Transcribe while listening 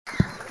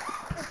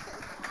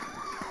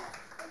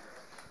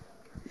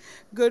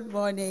Good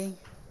morning.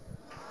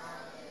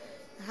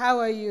 How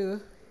are you?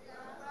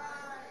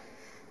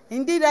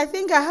 Indeed, I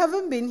think I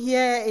haven't been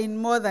here in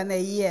more than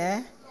a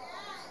year.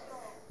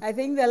 I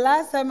think the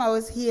last time I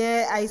was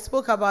here, I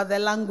spoke about the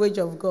language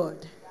of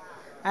God.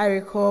 I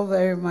recall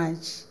very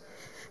much.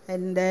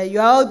 And you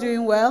are all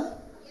doing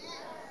well?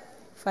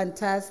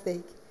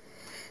 Fantastic.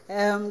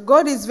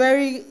 God is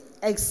very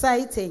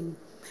exciting.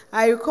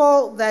 I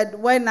recall that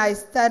when I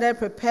started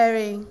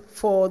preparing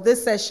for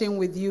this session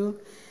with you,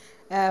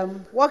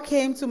 what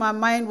came to my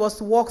mind was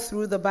to walk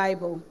through the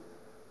Bible.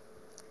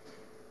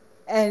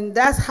 And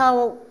that's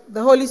how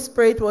the Holy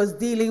Spirit was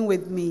dealing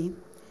with me.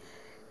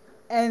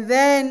 And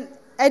then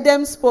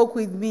Adam spoke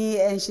with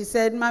me and she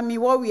said, Mommy,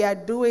 what we are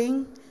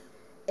doing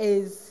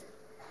is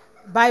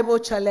Bible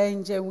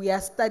challenge and we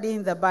are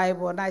studying the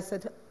Bible. And I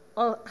said,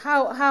 oh,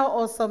 how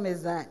awesome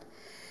is that?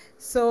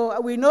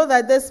 So we know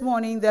that this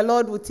morning the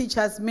Lord will teach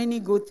us many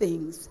good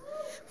things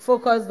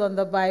focused on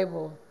the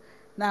Bible.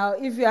 Now,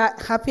 if you are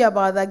happy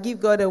about that,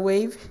 give God a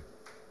wave.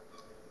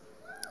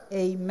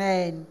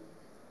 Amen.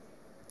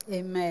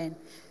 Amen.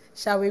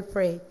 Shall we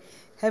pray?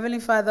 Heavenly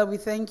Father, we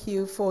thank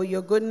you for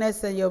your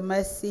goodness and your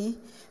mercy,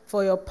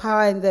 for your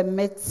power in the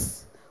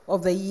midst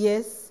of the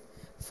years,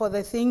 for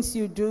the things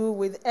you do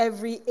with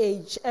every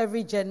age,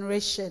 every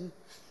generation,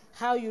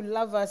 how you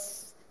love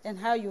us and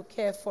how you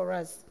care for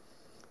us.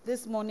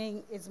 This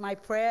morning is my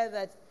prayer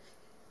that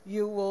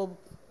you will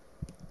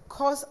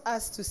cause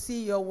us to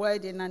see your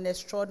word in an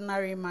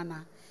extraordinary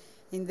manner.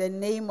 In the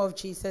name of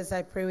Jesus,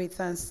 I pray with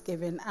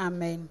thanksgiving.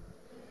 Amen.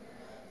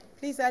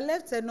 Please, I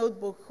left a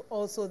notebook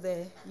also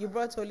there. You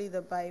brought only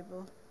the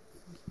Bible.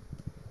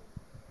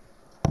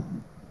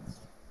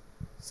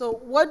 So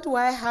what do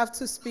I have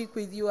to speak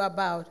with you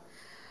about?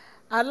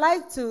 I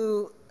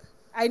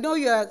know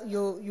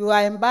you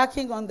are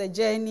embarking on the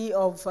journey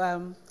of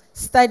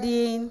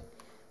studying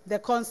the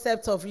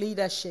concept of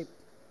leadership.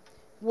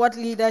 What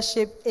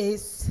leadership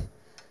is,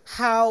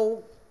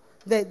 how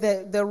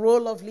the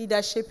role of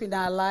leadership in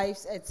our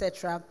lives,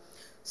 etc.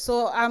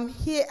 So I'm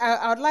here,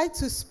 I would like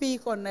to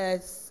speak on a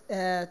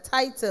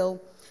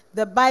title,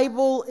 The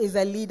Bible is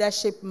a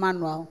Leadership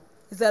Manual.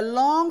 It's a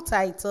long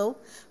title,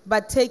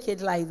 but take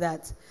it like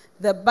that.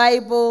 The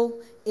Bible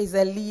is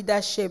a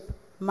leadership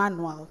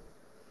manual.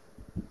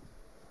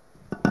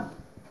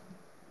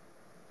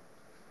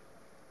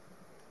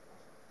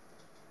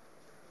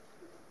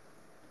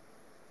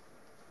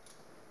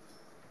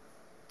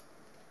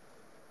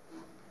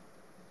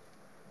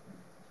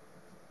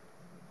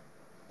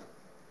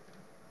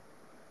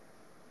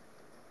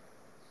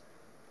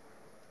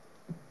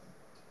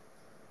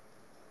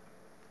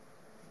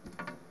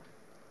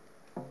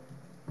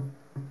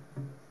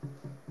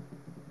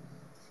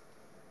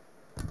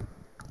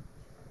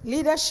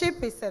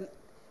 Leadership is an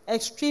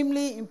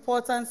extremely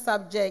important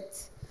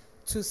subject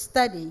to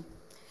study.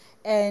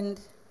 And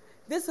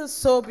this is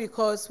so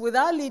because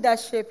without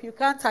leadership, you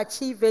can't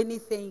achieve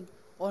anything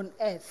on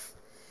earth.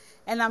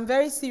 And I'm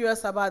very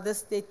serious about this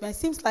statement. It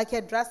seems like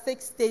a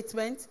drastic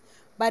statement,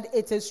 but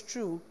it is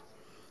true.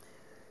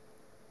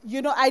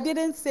 You know, I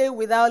didn't say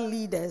without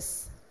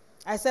leaders.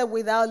 I said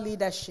without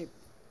leadership.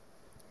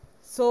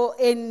 So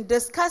in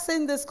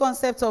discussing this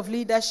concept of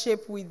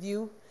leadership with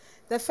you,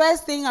 the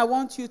first thing I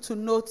want you to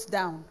note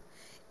down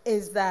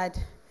is that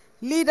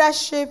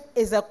leadership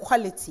is a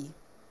quality.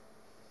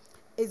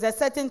 It's a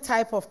certain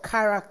type of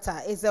character.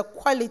 It's a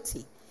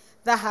quality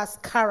that has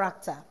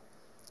character.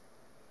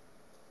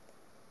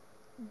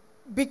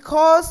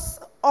 Because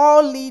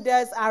all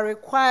leaders are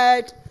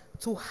required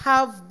to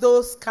have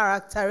those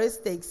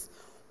characteristics,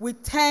 we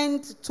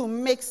tend to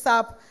mix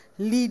up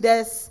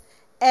leaders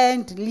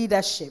and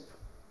leadership.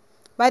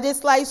 But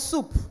it's like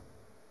soup.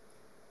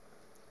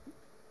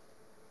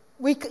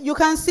 You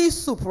can see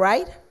soup,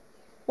 right?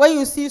 When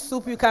you see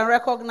soup, you can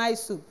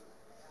recognize soup.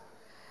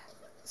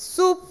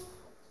 Soup,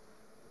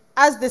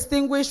 as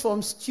distinguished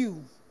from stew.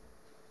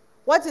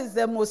 What is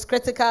the most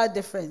critical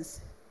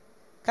difference?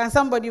 Can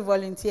somebody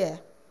volunteer?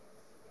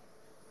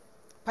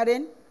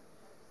 Pardon?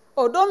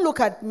 Oh, don't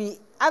look at me.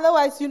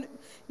 Otherwise,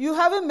 you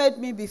haven't met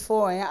me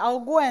before. I'll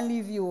go and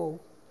leave you.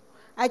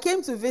 I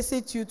came to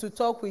visit you, to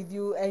talk with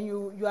you, and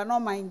you are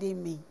not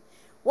minding me.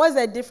 What's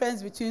the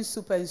difference between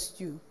soup and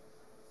stew?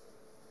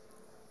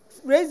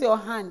 Raise your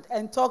hand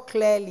and talk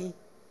clearly.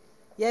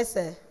 Yes,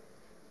 sir.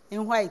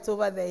 In white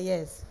over there,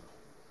 yes.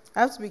 I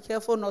have to be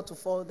careful not to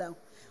fall down.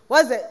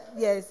 What's the,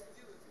 yes.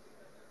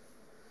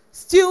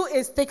 Stew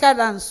is thicker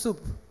than soup.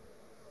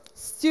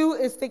 Stew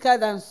is thicker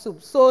than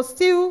soup. So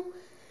stew,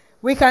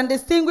 we can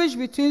distinguish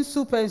between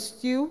soup and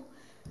stew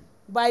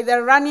by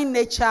the running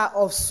nature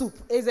of soup,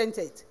 isn't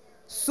it?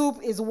 Soup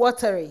is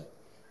watery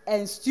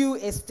and stew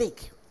is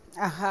thick.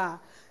 Aha.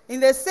 In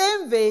the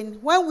same vein,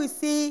 when we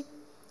see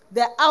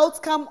the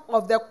outcome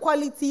of the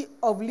quality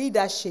of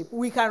leadership,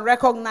 we can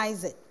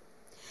recognize it.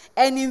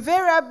 And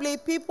invariably,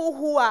 people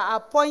who are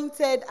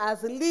appointed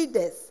as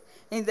leaders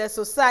in the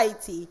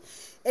society,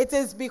 it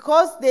is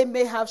because they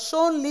may have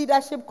shown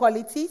leadership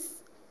qualities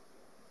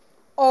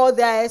or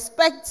they are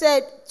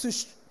expected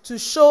to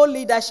show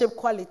leadership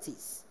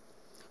qualities.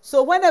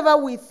 So whenever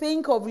we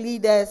think of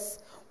leaders,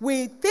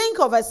 we think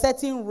of a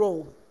certain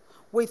role.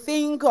 We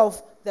think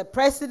of the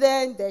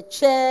president, the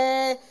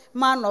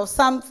chairman of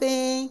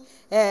something,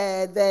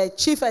 the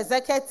chief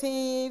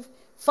executive,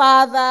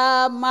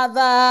 father,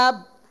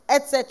 mother,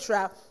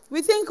 etc.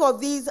 We think of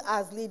these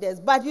as leaders.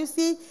 But you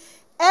see,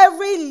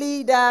 every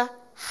leader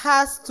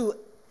has to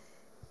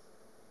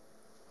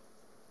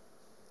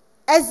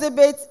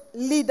exhibit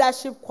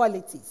leadership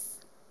qualities.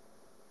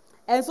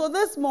 And so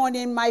this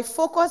morning, my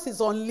focus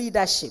is on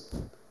leadership,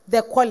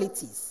 the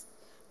qualities,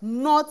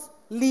 not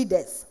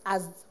leaders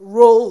as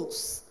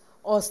roles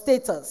or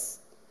status.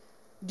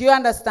 Do you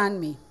understand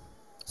me?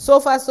 So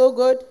far, so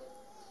good?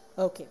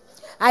 Okay.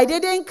 I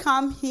didn't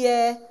come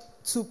here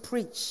to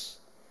preach.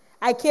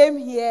 I came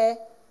here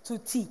to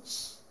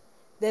teach.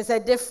 There's a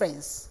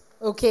difference,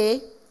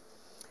 okay?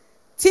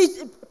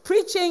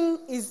 Preaching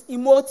is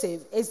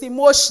emotive, it's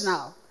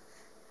emotional.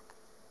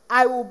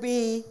 I will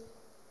be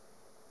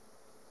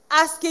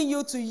asking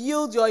you to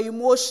yield your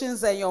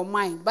emotions and your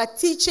mind. But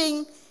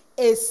teaching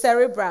is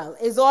cerebral.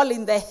 It's all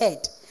in the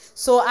head.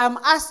 So I'm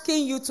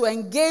asking you to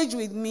engage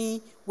with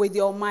me with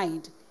your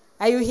mind.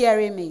 Are you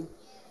hearing me?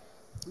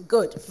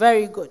 Good.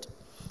 Very good.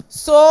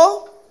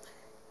 So,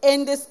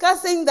 in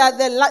discussing that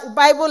the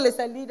Bible is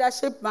a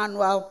leadership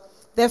manual,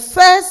 the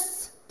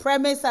first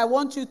premise I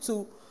want you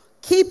to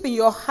keep in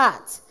your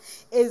heart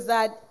is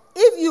that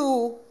if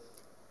you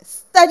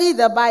study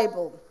the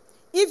Bible,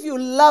 if you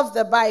love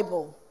the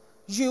Bible,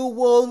 you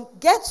will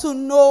get to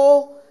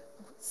know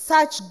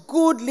such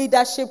good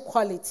leadership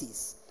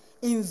qualities.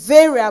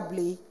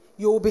 Invariably,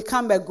 you will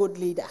become a good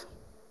leader.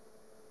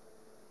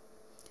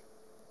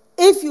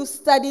 If you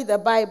study the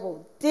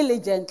Bible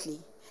diligently,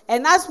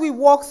 and as we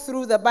walk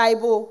through the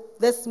Bible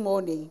this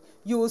morning,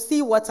 you will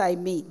see what I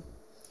mean.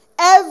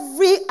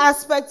 Every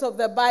aspect of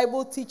the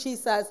Bible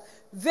teaches us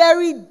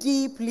very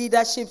deep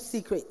leadership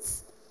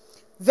secrets,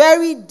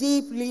 very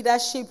deep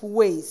leadership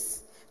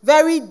ways,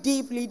 very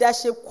deep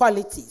leadership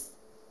qualities.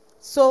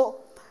 So,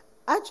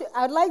 actually,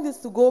 I'd like this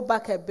to go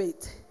back a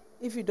bit,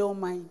 if you don't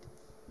mind.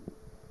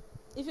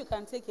 If you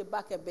can take it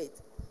back a bit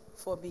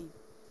for me.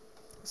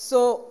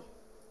 So,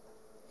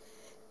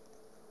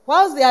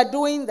 whilst they are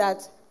doing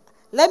that,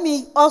 let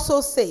me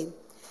also say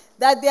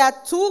that there are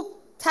two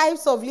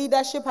types of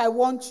leadership I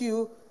want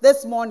you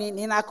this morning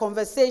in our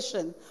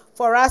conversation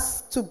for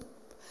us to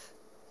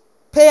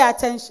pay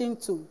attention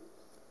to.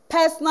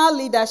 Personal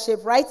leadership,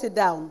 write it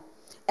down,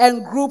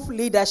 and group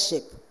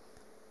leadership.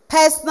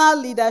 Personal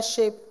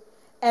leadership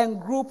and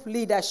group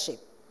leadership.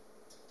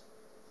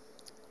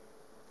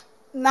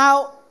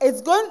 Now,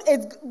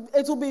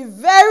 it will be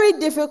very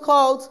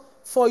difficult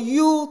for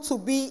you to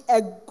be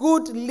a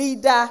good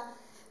leader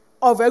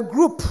of a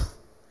group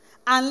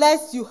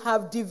unless you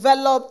have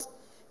developed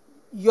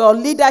your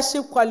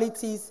leadership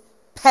qualities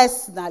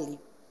personally.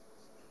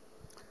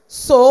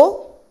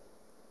 So,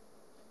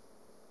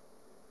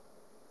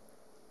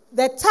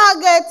 the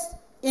target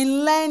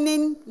in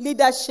learning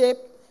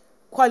leadership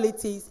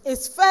qualities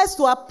is first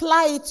to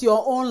apply it to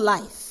your own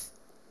life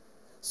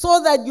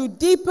so that you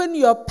deepen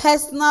your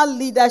personal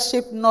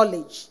leadership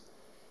knowledge.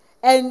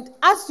 And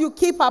as you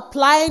keep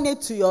applying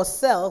it to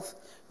yourself,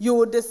 you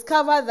will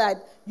discover that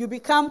you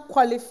become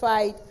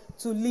qualified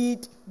to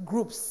lead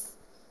groups.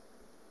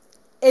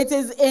 It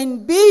is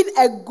in being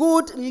a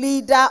good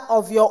leader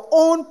of your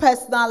own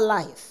personal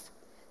life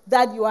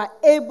that you are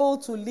able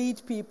to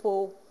lead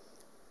people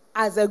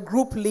as a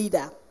group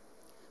leader.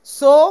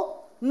 So,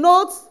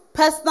 note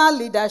personal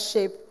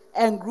leadership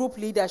and group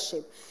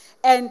leadership.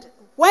 And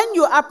when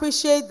you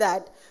appreciate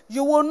that,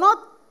 you will not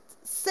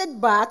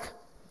sit back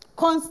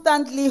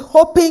constantly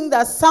hoping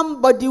that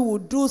somebody will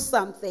do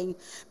something,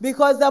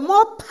 because the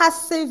more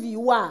passive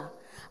you are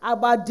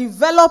about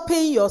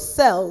developing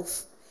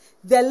yourself,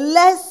 the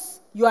less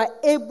you are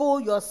able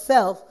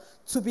yourself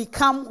to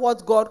become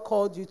what God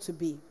called you to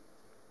be.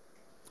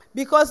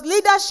 Because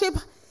leadership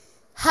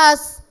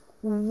has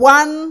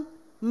one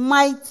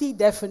mighty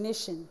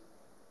definition.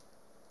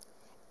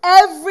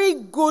 Every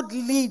good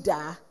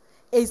leader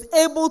is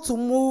able to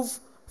move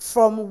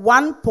from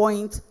one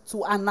point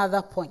to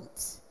another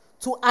point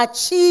to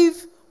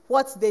achieve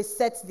what they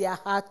set their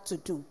heart to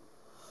do.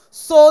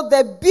 So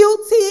the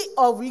beauty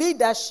of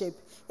leadership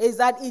is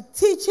that it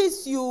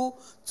teaches you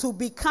to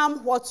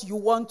become what you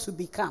want to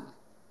become.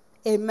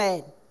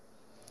 Amen.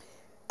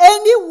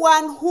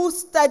 Anyone who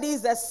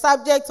studies the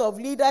subject of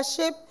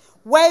leadership,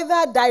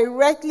 whether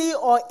directly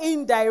or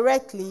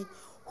indirectly,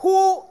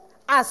 who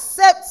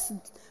accepts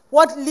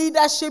what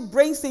leadership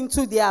brings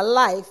into their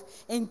life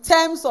in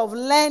terms of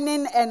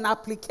learning and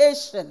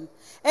application,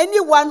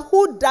 anyone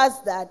who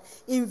does that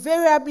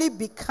invariably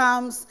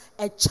becomes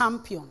a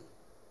champion.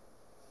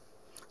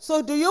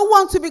 So do you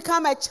want to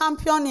become a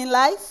champion in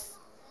life?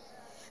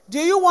 Do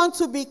you want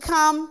to be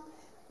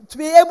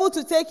able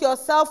to take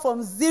yourself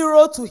from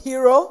zero to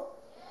hero?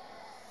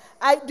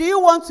 Do you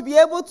want to be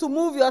able to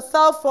move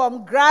yourself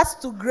from grass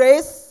to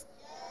grace?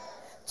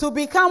 To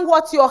become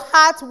what your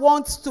heart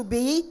wants to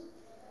be?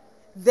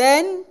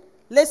 Then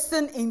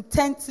listen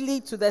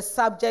intently to the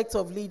subject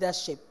of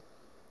leadership.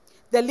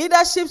 the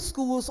leadership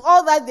schools,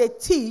 all that they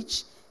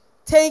teach,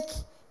 take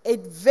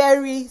it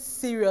very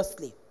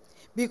seriously,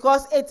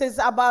 because it is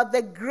about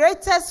the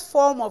greatest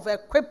form of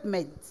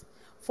equipment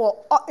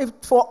for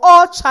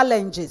all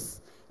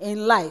challenges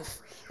in life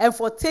and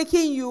for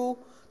taking you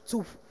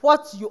to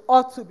what you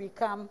ought to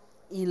become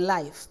in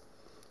life.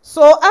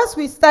 So as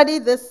we study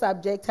this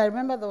subject, I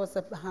remember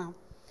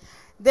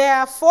there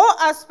are 4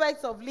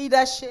 aspects of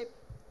leadership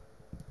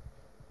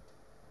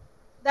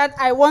that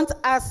I want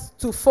us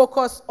to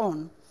focus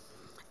on.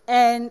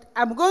 And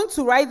I'm going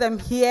to write them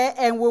here,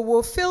 and we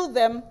will fill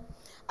them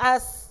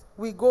as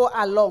we go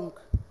along.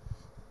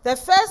 The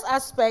first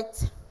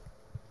aspect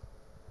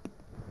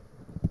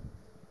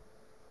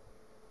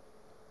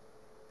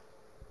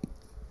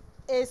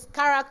is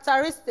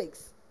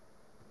characteristics.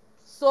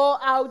 So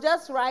I'll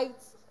just write,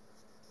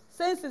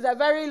 since it's a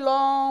very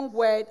long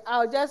word,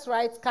 I'll just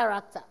write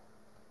character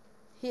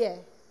here.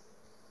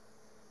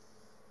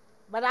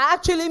 But I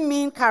actually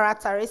mean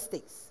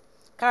characteristics.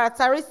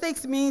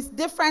 Characteristics means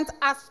different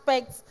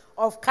aspects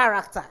of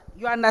character.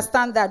 You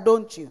understand that,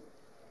 don't you?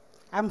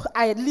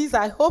 At least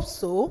I hope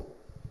so.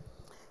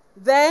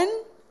 Then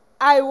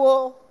I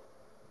will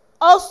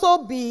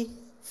also be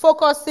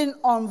focusing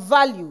on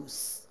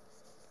values.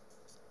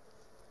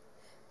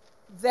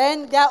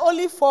 Then there are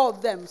only 4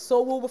 of them,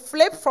 so we will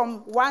flip from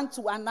one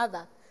to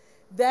another.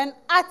 Then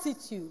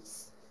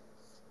attitudes.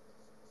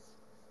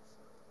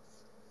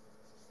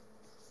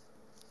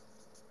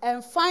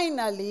 And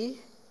finally,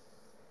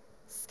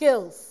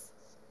 skills.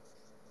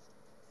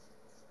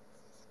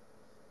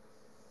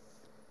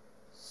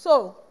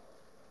 So,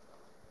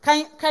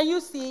 can you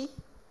see?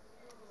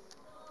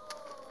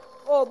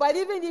 Oh, but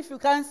even if you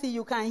can't see,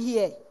 you can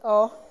hear.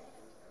 Oh.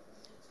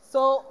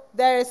 So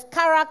there is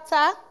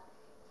character.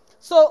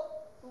 So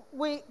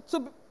we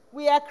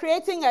are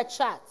creating a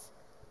chart.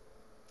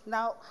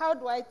 Now, how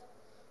do I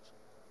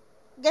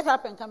get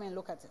up and come and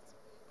look at it?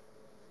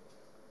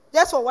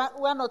 Just for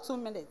 1 or 2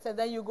 minutes, and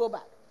then you go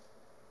back.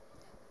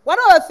 One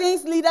of the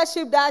things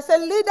leadership does,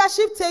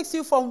 leadership takes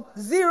you from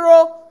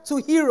 0 to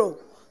hero.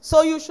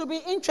 So you should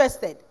be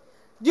interested.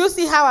 Do you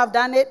see how I've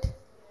done it?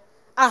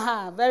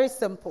 Very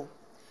simple.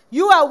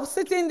 You are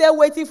sitting there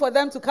waiting for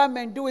them to come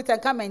and do it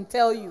and come and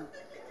tell you.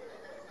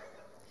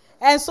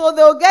 And so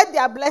they'll get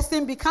their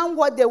blessing, become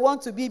what they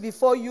want to be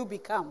before you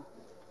become.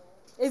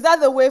 Is that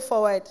the way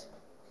forward?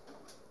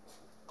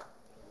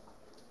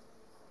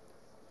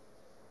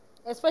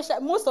 Especially,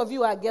 most of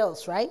you are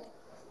girls, right?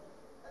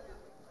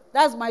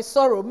 That's my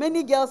sorrow.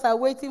 Many girls are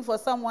waiting for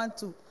someone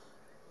to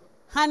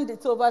hand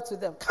it over to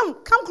them.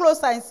 Come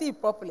closer and see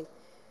it properly.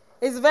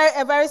 It's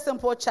a very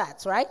simple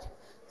chart, right?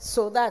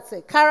 So that's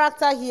it.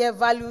 Character here,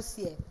 values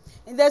here.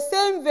 In the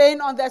same vein,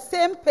 on the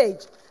same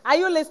page, are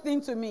you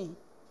listening to me?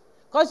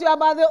 Because you are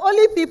about the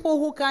only people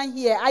who can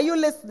hear. Are you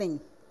listening?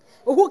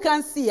 Who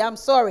can see? I'm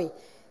sorry.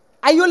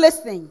 Are you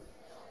listening?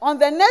 On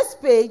the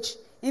next page,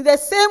 in the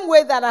same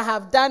way that I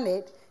have done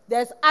it,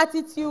 there's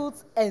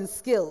attitudes and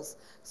skills.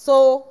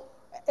 So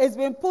it's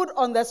been put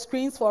on the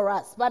screens for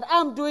us, but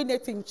I'm doing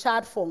it in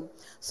chart form.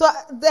 So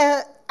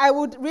I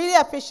would really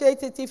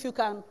appreciate it if you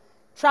can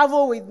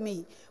travel with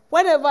me.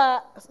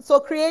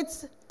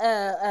 Create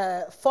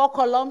 4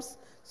 columns.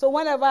 So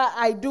whenever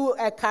I do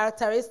a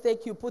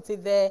characteristic, you put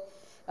it there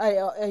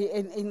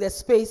in the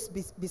space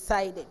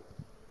beside it.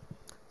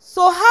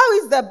 So how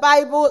is the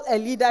Bible a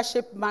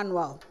leadership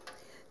manual?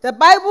 The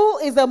Bible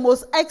is the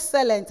most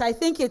excellent. I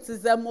think it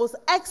is the most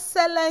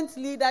excellent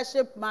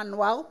leadership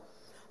manual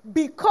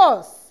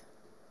because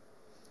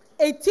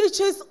it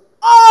teaches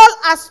all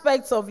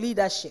aspects of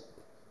leadership.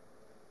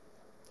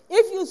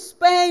 If you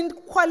spend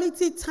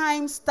quality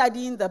time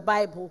studying the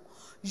Bible,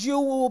 you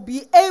will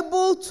be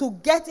able to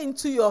get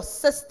into your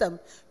system,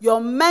 your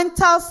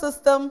mental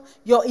system,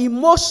 your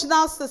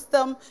emotional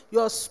system,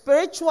 your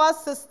spiritual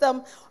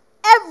system.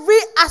 Every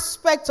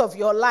aspect of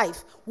your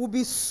life will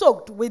be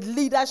soaked with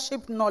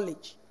leadership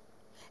knowledge.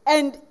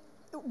 And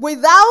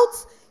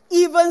without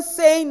even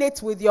saying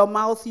it with your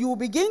mouth, you will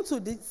begin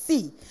to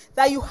see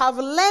that you have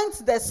learned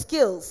the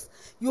skills,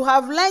 you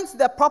have learned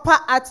the proper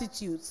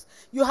attitudes,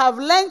 you have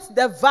learned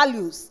the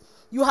values,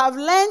 you have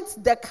learned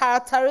the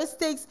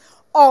characteristics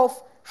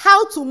of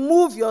how to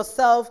move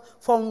yourself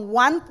from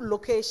one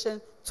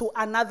location to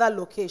another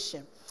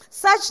location.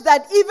 Such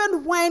that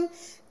even when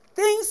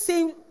things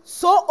seem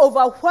so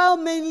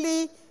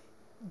overwhelmingly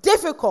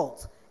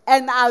difficult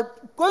and are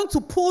going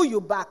to pull you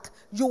back,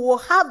 you will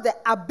have the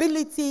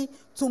ability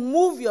to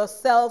move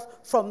yourself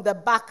from the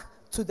back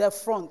to the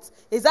front.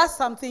 Is that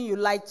something you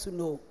like to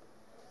know?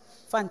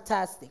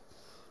 Fantastic.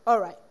 All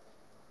right.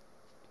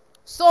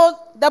 So,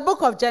 the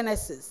book of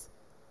Genesis.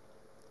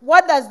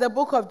 What does the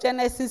book of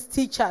Genesis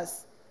teach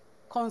us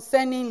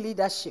concerning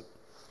leadership?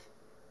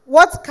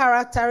 What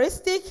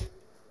characteristic,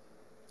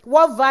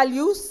 what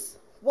values,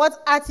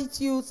 what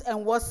attitudes,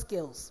 and what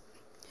skills?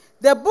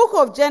 The book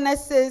of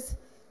Genesis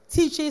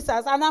teaches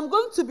us, and I'm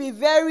going to be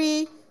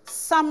very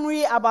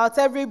summary about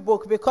every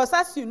book because,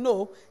 as you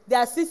know, there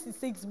are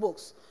 66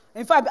 books.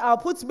 In fact, I'll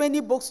put many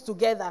books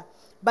together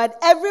But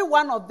every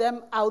one of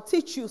them, I'll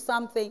teach you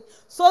something.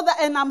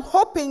 And I'm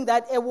hoping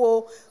that it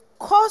will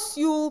cause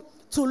you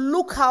to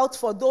look out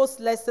for those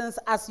lessons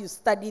as you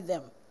study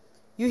them.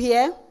 You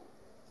hear?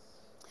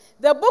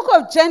 The book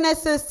of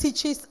Genesis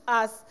teaches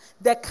us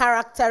the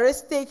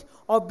characteristic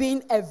of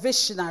being a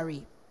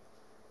visionary.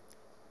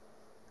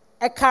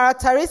 A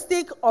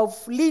characteristic of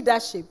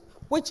leadership,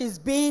 which is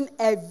being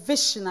a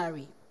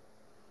visionary.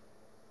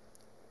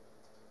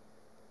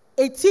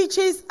 It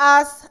teaches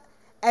us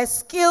a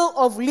skill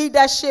of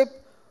leadership,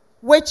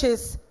 which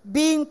is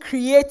being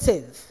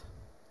creative.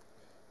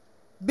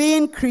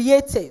 Being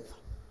creative.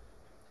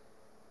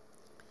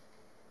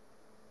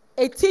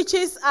 It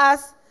teaches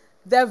us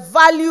the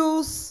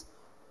values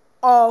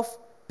of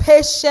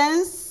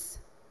patience,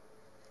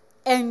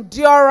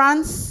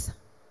 endurance,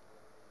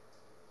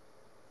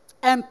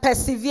 and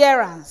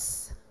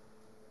perseverance.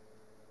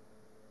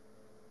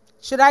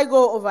 Should I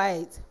go over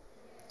it?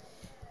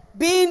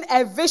 Being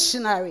a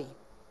visionary,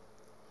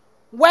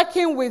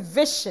 working with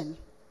vision,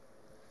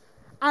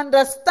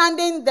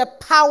 understanding the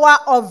power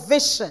of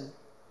vision,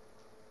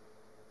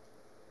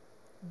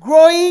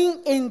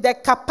 growing in the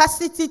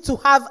capacity to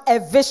have a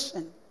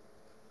vision.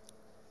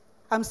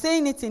 I'm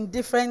saying it in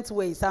different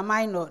ways, am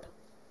I not?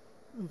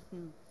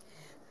 Mm-hmm.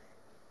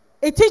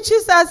 It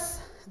teaches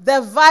us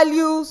the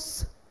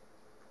values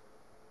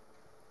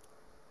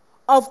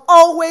of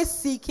always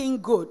seeking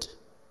good.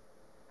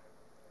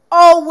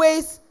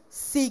 Always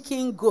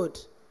seeking good.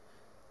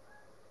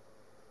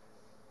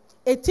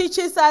 It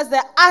teaches us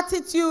the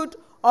attitude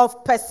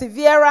of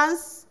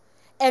perseverance,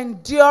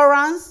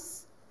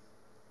 endurance,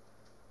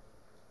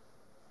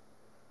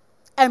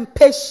 and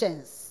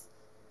patience.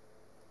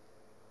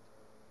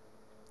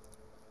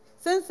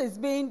 Since it's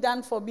being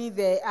done for me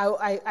there,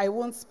 I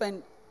won't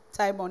spend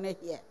time on it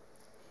here.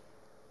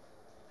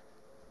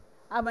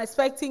 I'm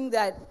expecting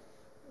that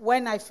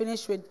when I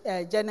finish with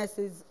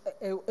Genesis,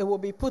 it will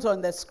be put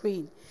on the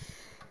screen.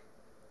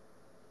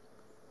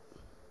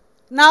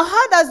 Now,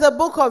 how does the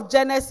book of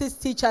Genesis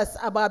teach us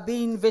about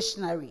being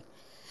visionary?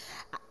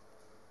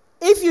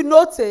 If you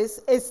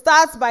notice, it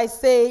starts by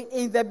saying,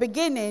 in the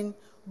beginning,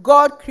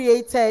 God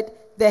created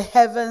the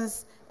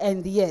heavens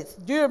and the earth.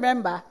 Do you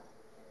remember?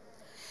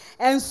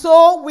 And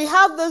so we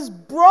have this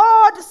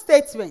broad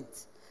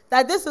statement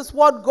that this is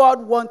what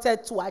God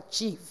wanted to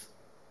achieve,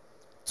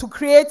 to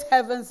create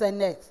heavens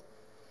and earth.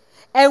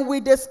 And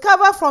we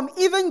discover from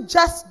even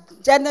just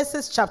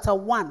Genesis chapter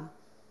 1,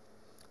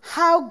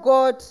 how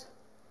God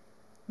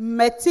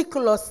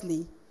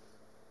meticulously,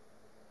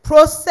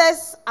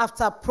 process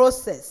after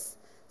process,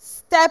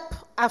 step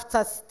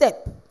after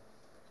step,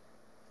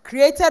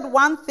 created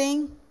one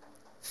thing.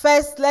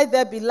 First, let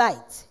there be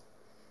light.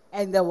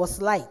 And there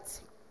was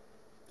light.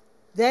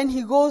 Then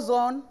he goes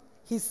on,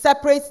 he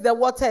separates the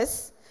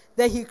waters,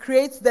 then he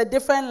creates the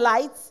different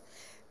lights.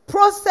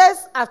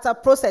 Process after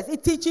process.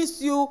 It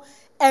teaches you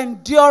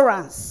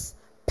endurance,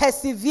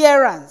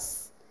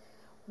 perseverance.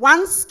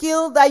 One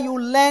skill that you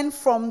learn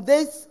from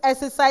this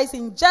exercise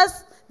in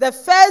just the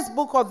first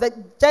book of the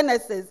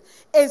Genesis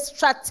is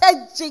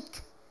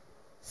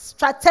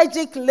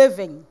strategic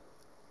living.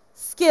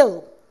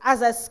 Skill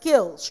as a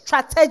skill,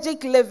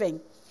 strategic living.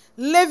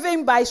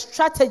 Living by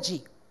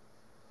strategy.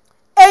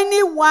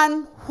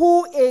 Anyone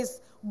who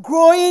is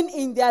growing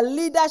in their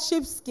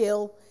leadership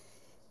skill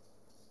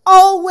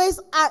always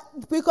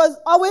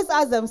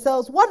ask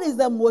themselves, what is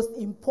the most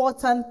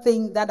important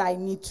thing that I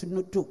need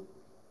to do?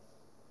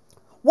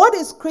 What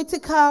is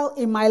critical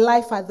in my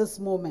life at this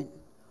moment?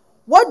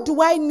 What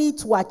do I need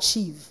to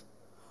achieve?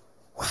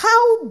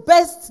 How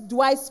best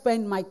do I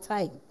spend my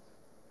time?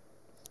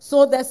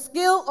 So the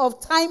skill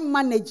of time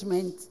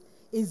management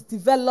is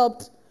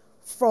developed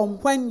from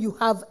when you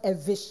have a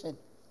vision.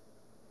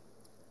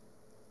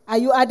 Are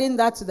you adding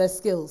that to the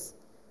skills?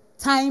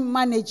 Time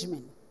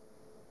management.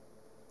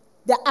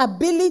 The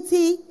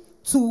ability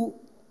to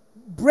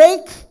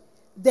break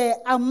the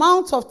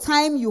amount of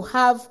time you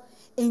have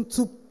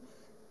into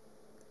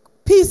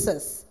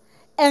pieces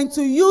and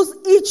to use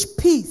each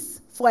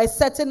piece for a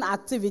certain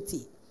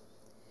activity.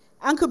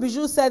 Uncle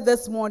Bijou said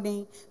this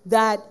morning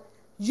that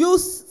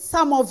use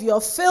some of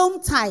your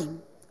film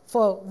time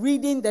for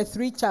reading the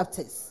 3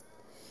 chapters.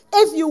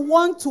 If you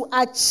want to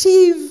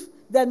achieve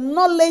the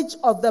knowledge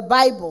of the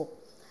Bible,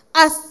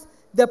 as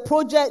the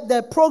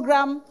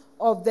program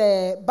of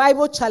the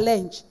Bible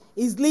Challenge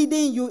is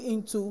leading you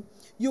into,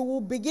 you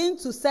will begin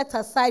to set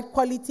aside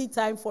quality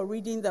time for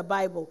reading the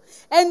Bible.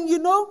 And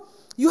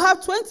you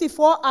have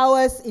 24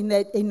 hours in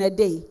a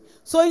day.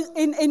 So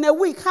in a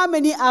week, how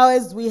many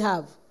hours do we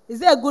have? Is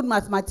there a good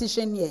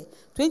mathematician here?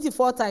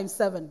 24 times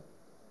 7.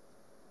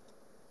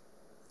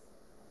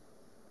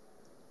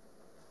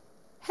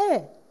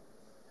 Hey.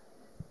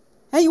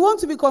 And you want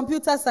to be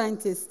computer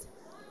scientist?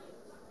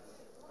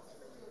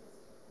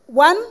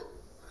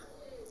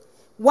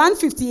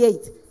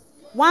 158.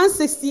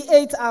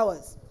 168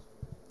 hours.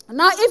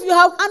 Now, if you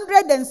have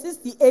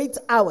 168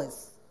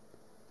 hours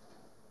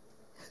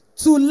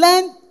to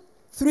learn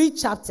 3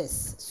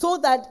 chapters, so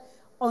that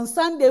on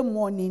Sunday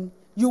morning,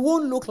 you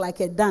won't look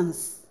like a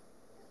dance.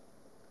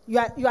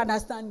 You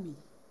understand me?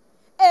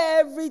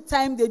 Every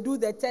time they do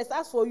the test,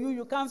 as for you,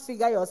 you can't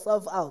figure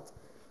yourself out.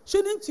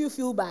 Shouldn't you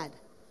feel bad?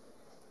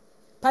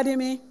 Pardon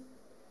me?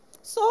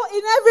 So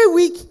in every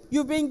week,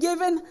 you've been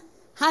given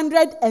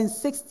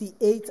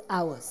 168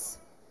 hours.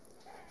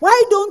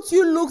 Why don't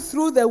you look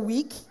through the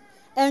week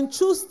and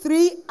choose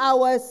 3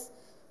 hours,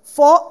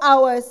 4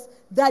 hours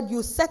that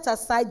you set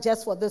aside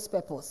just for this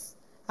purpose?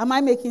 Am I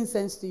making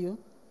sense to you?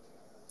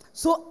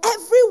 So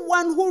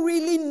everyone who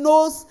really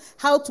knows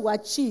how to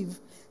achieve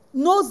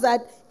knows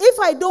that if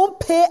I don't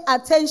pay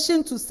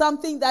attention to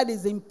something that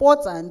is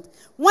important,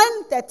 when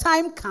the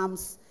time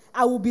comes,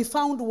 I will be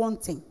found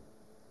wanting.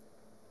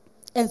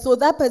 And so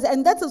that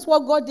is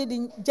what God did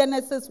in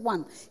Genesis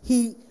 1.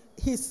 He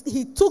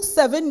took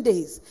 7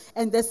 days,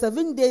 and the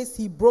 7 days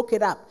he broke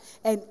it up.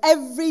 And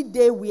every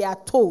day we are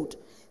told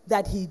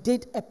that he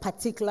did a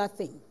particular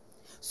thing.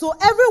 So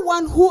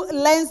everyone who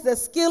learns the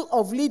skill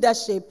of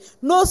leadership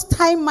knows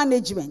time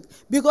management,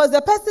 because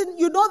the person,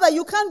 you know that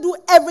you can't do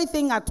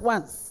everything at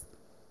once.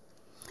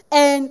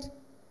 And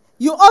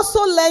you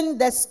also learn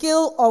the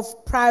skill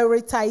of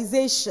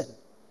prioritization.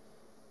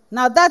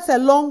 Now that's a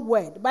long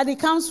word, but it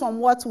comes from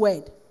what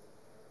word?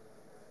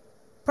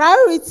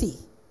 Priority.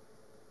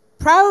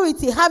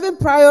 Priority, having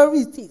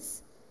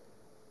priorities.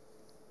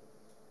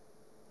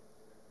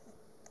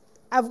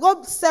 I've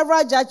got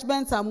several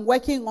judgments I'm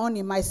working on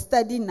in my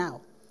study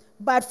now.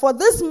 But for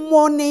this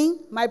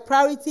morning, my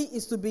priority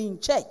is to be in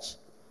church.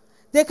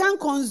 They can't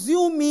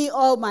consume me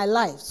all my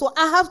life. So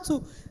I have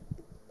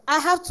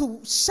to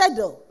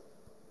schedule.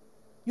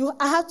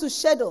 I have to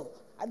schedule.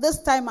 At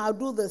this time I'll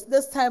do this.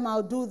 This time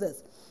I'll do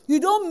this. You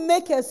don't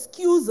make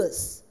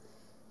excuses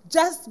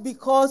just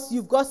because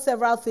you've got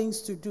several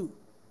things to do.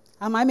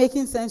 Am I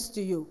making sense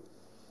to you?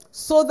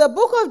 So the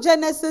book of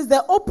Genesis,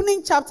 the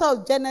opening chapter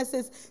of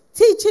Genesis,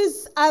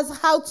 teaches us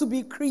how to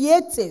be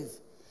creative.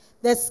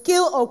 The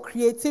skill of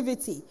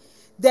creativity.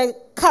 The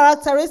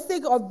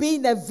characteristic of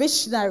being a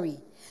visionary.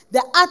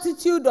 The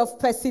attitude of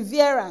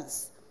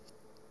perseverance.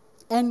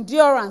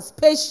 Endurance,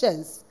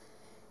 patience.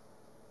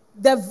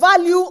 The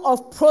value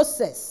of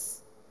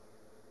process.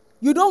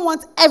 You don't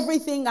want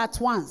everything at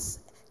once.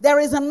 There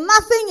is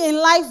nothing in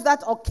life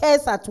that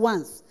occurs at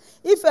once.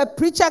 If a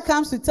preacher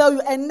comes to tell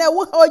you, and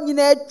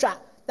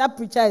that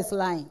preacher is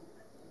lying.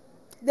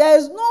 There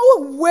is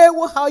no way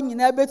how you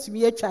never to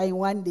be in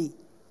one day.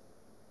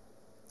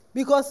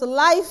 Because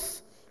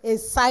life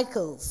is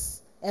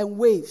cycles and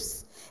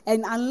waves.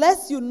 And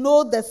unless you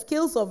know the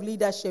skills of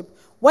leadership,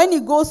 when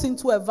it goes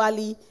into a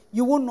valley,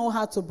 you won't know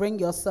how to bring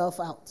yourself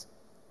out.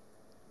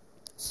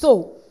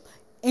 So,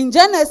 in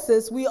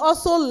Genesis, we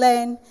also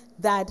learn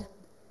that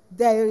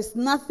there is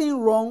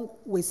nothing wrong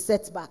with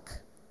setback.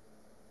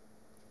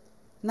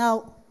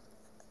 Now,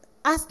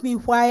 ask me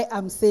why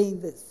I'm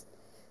saying this.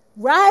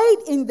 Right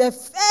in the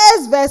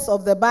first verse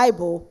of the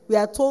Bible, we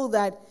are told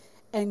that,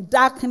 and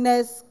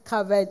darkness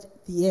covered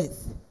the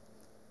earth.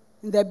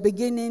 In the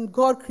beginning,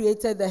 God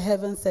created the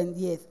heavens and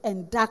the earth,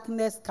 and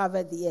darkness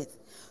covered the earth.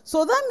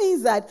 So that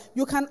means that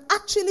you can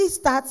actually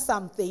start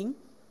something,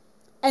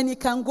 and it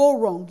can go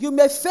wrong. You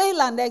may fail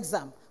an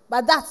exam,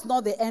 but that's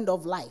not the end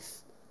of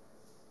life.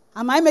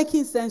 Am I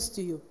making sense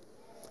to you?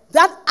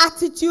 That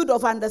attitude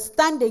of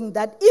understanding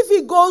that if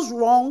it goes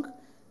wrong,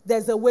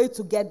 there's a way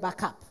to get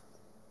back up.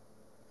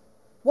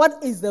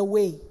 What is the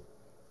way?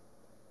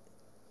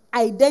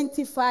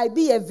 Identify,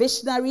 be a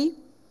visionary,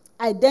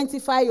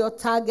 identify your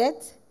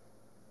target.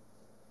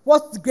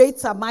 What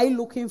grades am I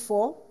looking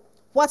for?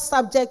 What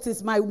subject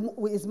is my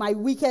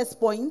weakest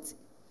point?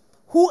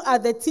 Who are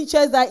the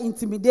teachers that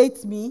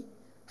intimidate me?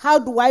 How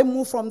do I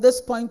move from this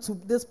point to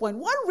this point?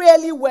 What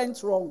really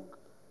went wrong?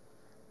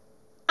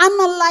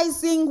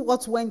 Analyzing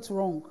what went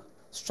wrong.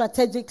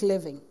 Strategic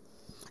living.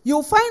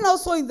 You'll find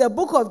also in the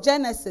book of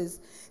Genesis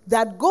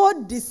that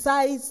God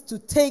decides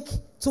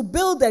to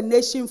build a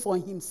nation for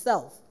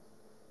himself.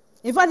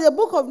 In fact, the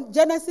book of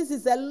Genesis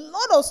is a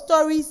lot of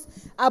stories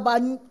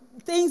about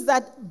things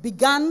that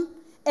began,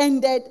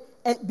 ended,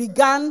 and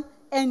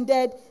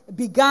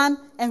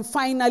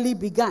finally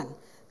began.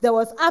 There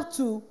was up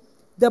to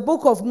the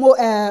book of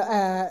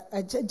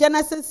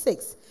Genesis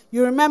 6.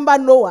 You remember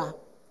Noah.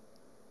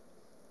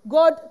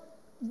 God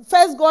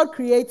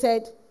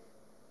created,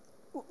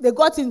 they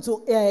got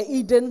into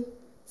Eden.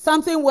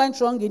 Something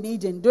went wrong in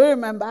Eden. Do you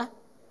remember?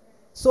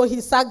 So he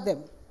sacked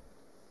them.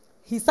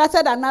 He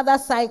started another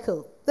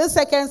cycle. The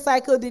second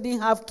cycle didn't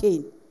have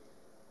Cain.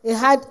 It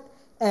had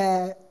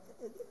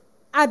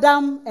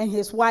Adam and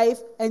his wife,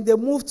 and they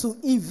moved to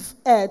Eve,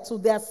 to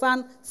their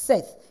son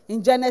Seth,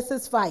 in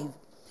Genesis 5.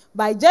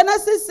 By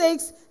Genesis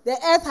 6, the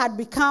earth had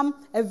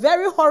become a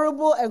very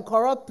horrible and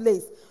corrupt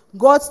place.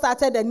 God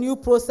started a new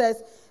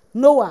process.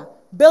 Noah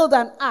built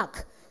an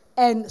ark,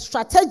 and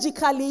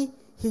strategically,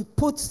 he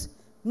put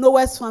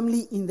Noah's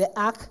family in the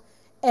ark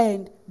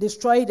and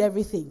destroyed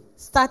everything.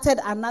 Started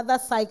another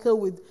cycle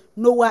with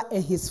Noah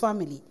and his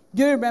family.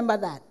 Do you remember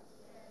that?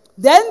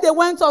 Then they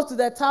went off to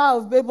the Tower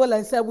of Babel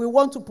and said, we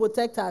want to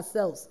protect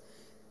ourselves.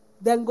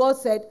 Then God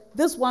said,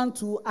 this one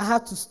too, I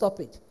have to stop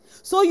it.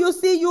 So you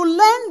see, you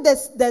learn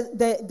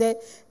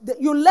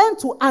you learn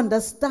to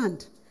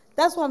understand.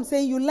 That's what I'm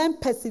saying. You learn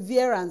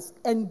perseverance,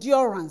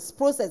 endurance,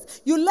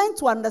 process. You learn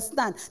to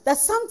understand that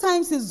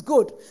sometimes it's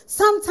good,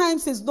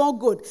 sometimes it's not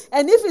good.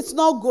 And if it's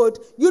not good,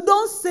 you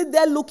don't sit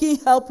there looking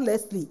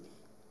helplessly.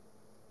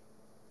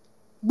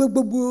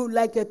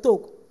 Like a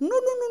talk.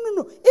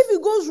 No. If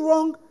it goes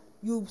wrong,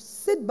 you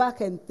sit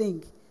back and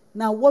think,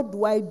 now what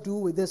do I do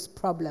with this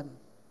problem?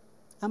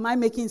 Am I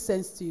making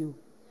sense to you?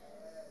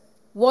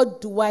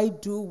 What do I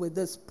do with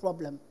this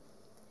problem?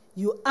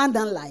 You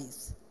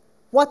analyze.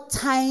 What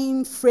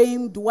time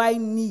frame do I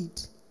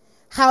need?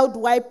 How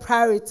do I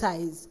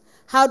prioritize?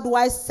 How do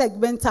I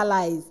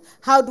segmentalize?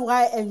 How do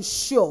I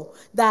ensure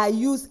that I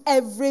use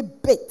every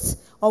bit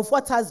of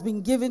what has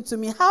been given to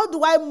me? How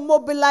do I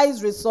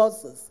mobilize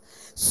resources?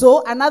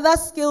 So another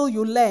skill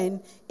you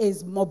learn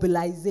is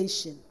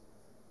mobilization.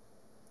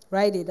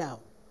 Write it down.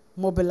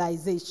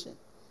 Mobilization.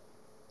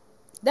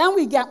 Then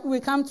we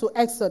come to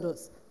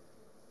Exodus.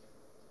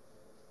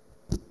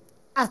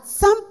 At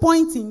some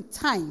point in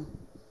time,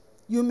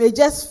 you may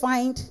just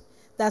find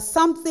that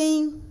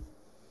something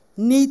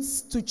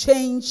needs to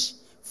change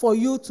for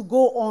you to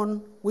go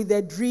on with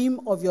the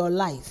dream of your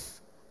life.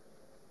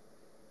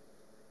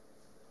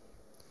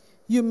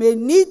 You may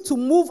need to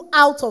move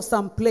out of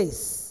some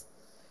place.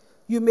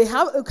 You may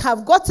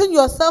have gotten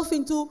yourself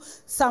into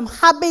some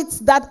habits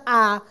that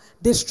are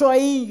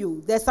destroying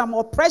you. There's some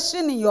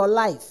oppression in your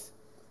life.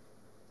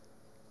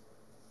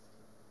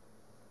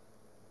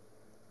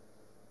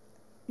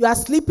 You are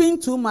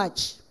sleeping too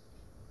much.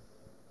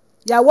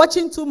 You are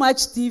watching too much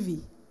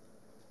TV.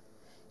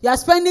 You are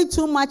spending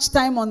too much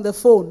time on the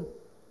phone.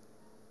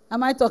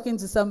 Am I talking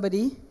to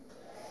somebody?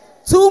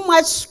 Too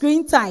much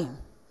screen time.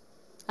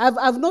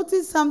 I've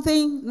noticed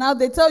something. Now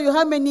they tell you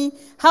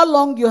how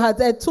long you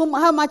had,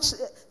 how much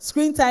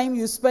screen time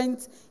you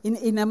spent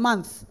in a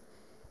month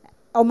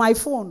on my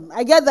phone.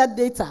 I get that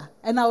data,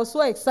 and I was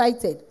so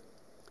excited.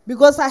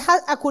 Because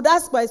I could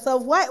ask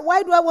myself,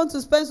 why do I want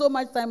to spend so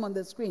much time on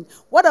the screen?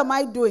 What am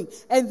I doing?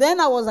 And then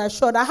I was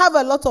assured, I have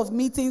a lot of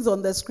meetings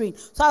on the screen.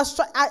 So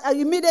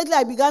immediately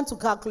I began to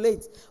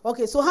calculate,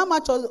 okay, so how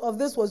much of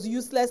this was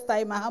useless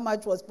time and how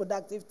much was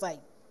productive time?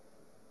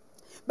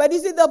 But you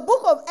see, the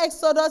book of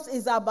Exodus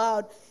is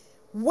about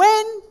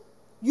when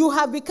you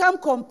have become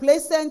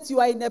complacent, you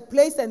are in a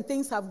place and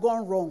things have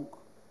gone wrong.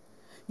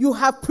 You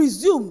have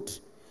presumed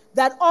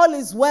that all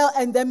is well,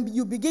 and then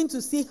you begin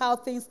to see how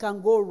things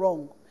can go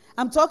wrong.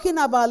 I'm talking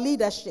about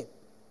leadership.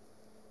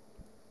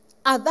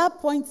 At that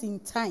point in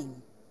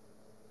time,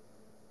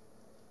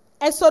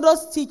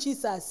 Exodus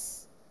teaches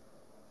us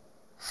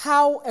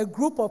how a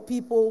group of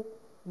people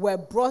were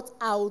brought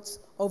out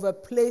of a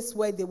place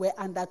where they were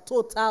under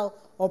total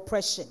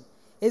oppression.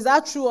 Is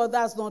that true or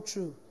that's not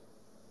true?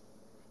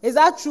 Is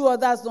that true or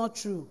that's not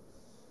true?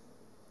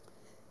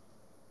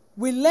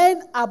 We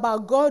learn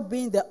about God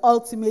being the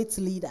ultimate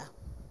leader.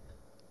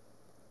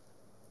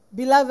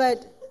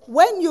 Beloved,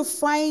 when you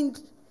find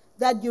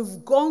that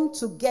you've gone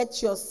to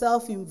get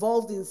yourself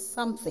involved in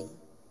something,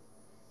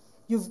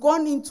 you've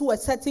gone into a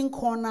certain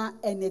corner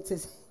and it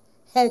is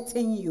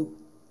hurting you,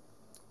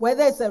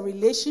 whether it's a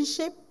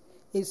relationship,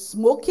 it's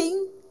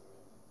smoking.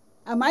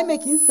 Am I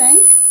making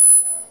sense?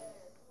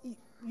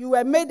 You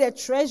were made a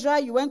treasurer,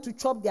 you went to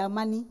chop their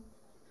money.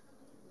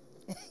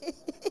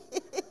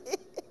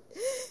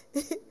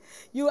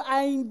 You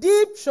are in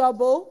deep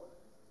trouble.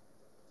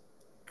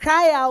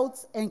 Cry out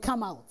and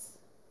come out.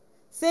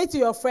 Say to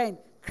your friend,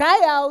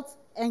 cry out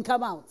and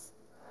come out.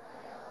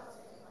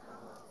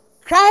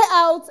 Cry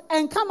out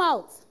and come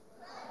out.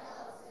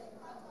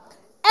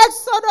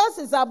 Exodus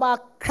is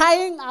about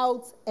crying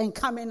out and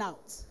coming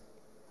out.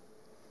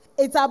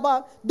 It's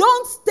about,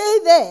 don't stay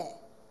there.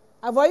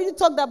 I've already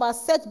talked about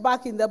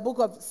setback in the book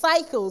of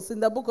cycles in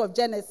the book of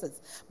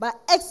Genesis. But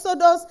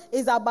Exodus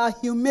is about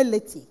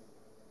humility.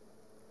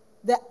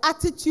 The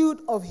attitude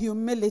of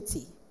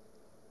humility.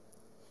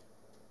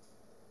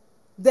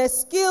 The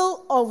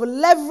skill of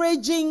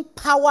leveraging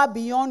power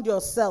beyond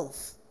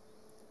yourself.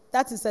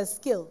 That is a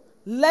skill.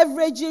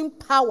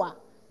 Leveraging power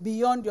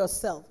beyond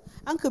yourself.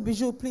 Uncle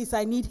Bijou, please,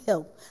 I need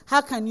help.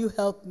 How can you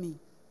help me?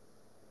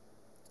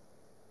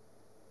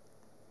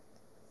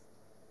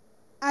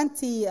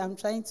 Auntie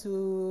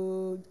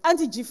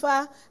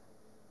Jifa,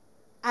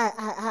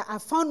 I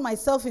found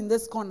myself in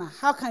this corner.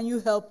 How can you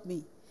help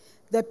me?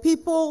 The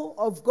people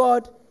of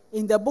God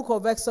in the book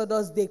of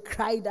Exodus, they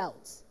cried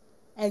out.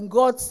 And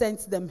God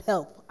sent them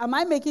help. Am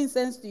I making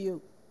sense to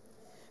you?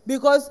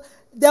 Because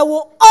there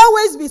will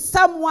always be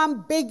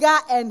someone bigger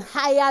and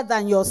higher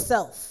than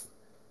yourself.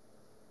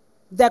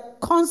 The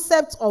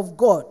concept of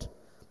God.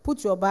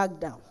 Put your bag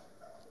down.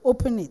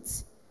 Open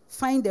it.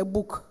 Find a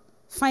book.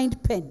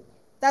 Find pen.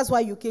 That's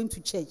why you came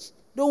to church.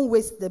 Don't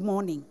waste the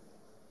morning.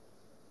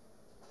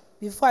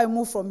 Before I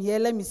move from here,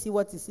 let me see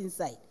what is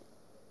inside.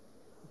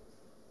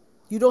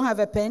 You don't have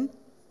a pen?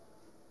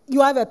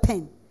 You have a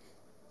pen.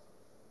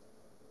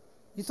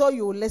 You thought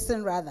you would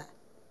listen rather.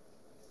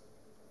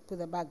 Put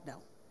the bag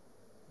down.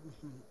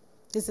 Mm-hmm.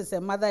 This is a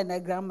mother and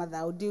a grandmother.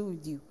 I'll deal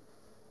with you.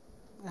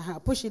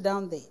 Push it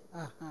down there.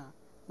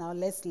 Now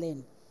let's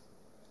learn.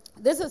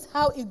 This is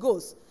how it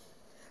goes.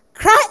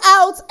 Cry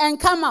out and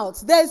come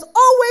out. There's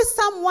always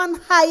someone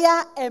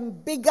higher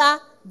and bigger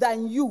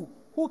than you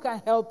who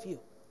can help you.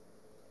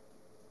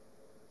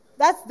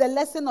 That's the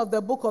lesson of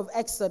the book of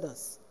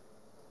Exodus.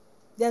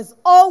 There's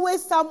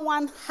always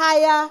someone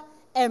higher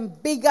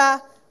and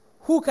bigger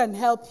who can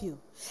help you.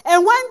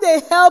 And when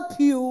they help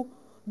you,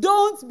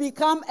 don't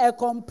become a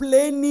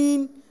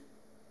complaining,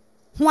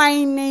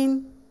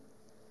 whining,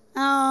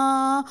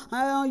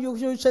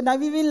 you should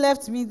have even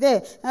left me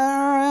there.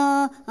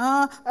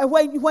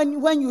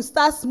 When you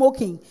start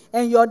smoking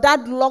and your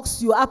dad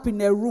locks you up in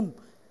a room,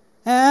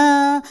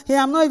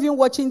 I'm not even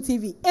watching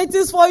TV. It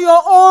is for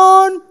your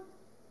own.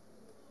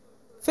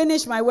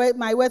 Finish my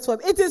words for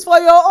me. It is for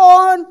your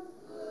own.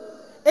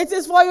 It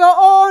is for your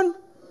own.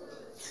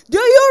 Do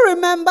you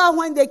remember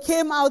when they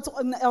came out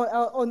on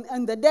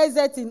the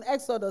desert in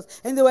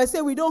Exodus and they were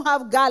saying, we don't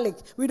have garlic,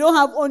 we don't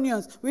have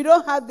onions, we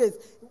don't have this.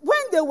 When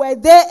they were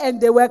there and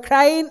they were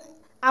crying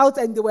out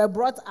and they were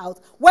brought out,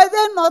 were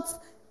they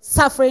not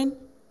suffering?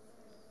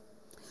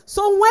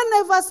 So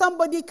whenever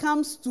somebody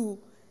comes to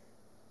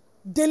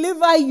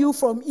deliver you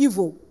from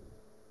evil,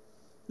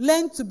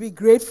 learn to be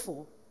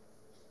grateful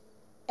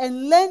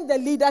and learn the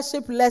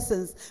leadership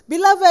lessons.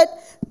 Beloved,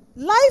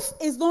 life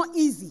is not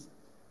easy.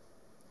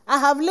 I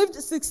have lived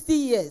 60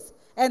 years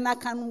and I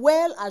can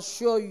well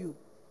assure you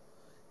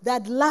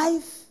that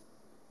life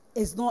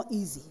is not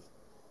easy.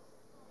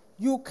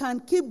 You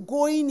can keep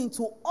going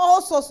into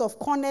all sorts of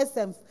corners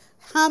and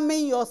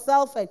harming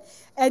yourself.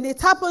 And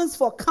it happens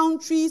for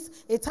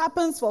countries. It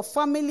happens for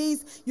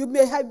families. You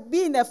may have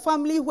been in a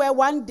family where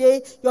one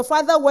day your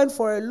father went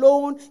for a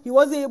loan. He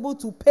wasn't able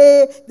to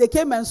pay. They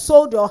came and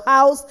sold your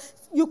house.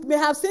 You may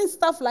have seen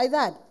stuff like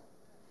that.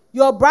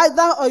 Your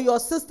brother or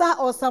your sister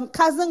or some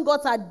cousin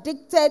got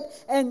addicted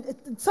and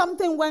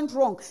something went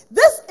wrong.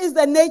 This is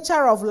the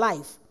nature of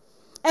life.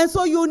 And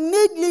so you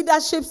need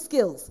leadership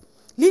skills,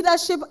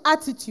 leadership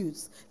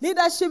attitudes,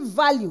 leadership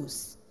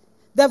values,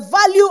 the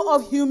value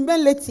of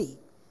humility,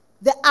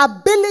 the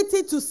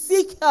ability to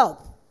seek help.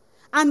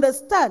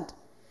 Understand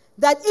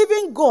that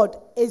even God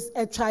is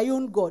a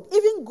triune God.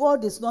 Even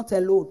God is not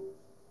alone.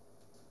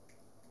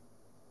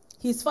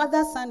 His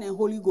Father, Son, and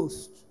Holy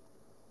Ghost.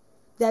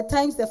 There are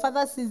times the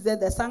Father sees that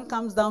the Son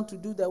comes down to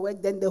do the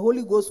work, then the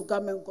Holy Ghost will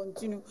come and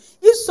continue.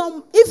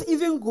 If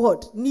even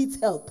God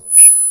needs help,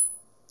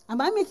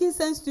 am I making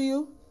sense to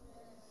you?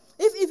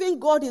 If even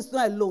God is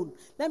not alone,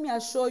 let me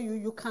assure you,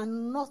 you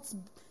cannot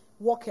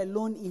walk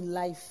alone in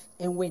life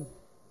and win.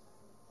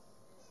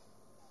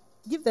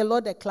 Give the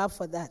Lord a clap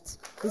for that.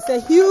 It's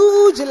a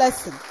huge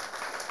lesson.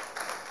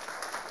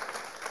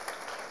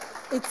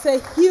 It's a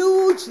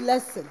huge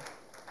lesson.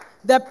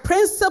 The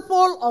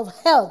principle of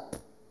help,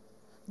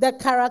 the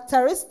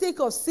characteristic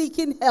of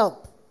seeking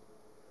help,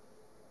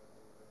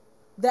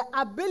 the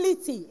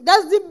ability.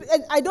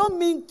 I don't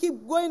mean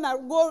keep going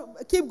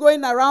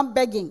around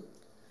begging,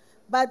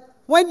 but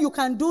when you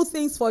can do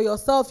things for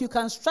yourself, you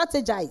can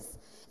strategize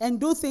and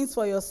do things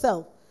for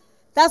yourself.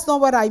 That's not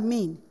what I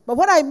mean. But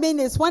what I mean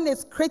is when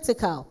it's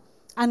critical,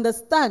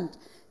 understand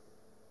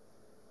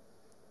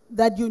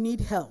that you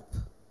need help.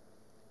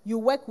 You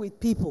work with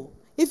people.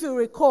 If you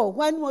recall,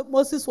 when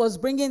Moses was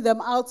bringing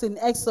them out in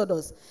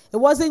Exodus, it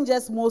wasn't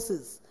just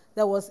Moses.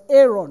 There was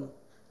Aaron.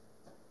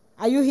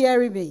 Are you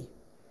hearing me?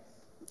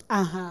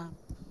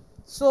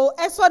 So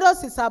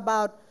Exodus is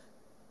about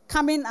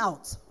coming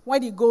out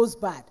when it goes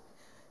bad.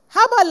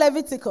 How about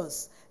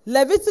Leviticus?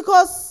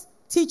 Leviticus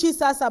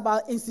teaches us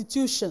about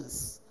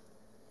institutions.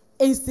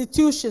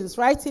 Institutions,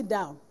 write it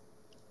down.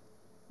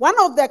 One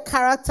of the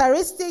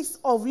characteristics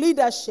of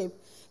leadership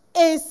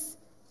is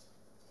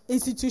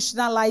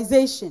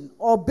institutionalization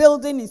or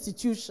building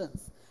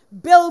institutions,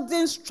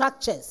 building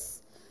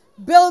structures,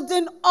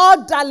 building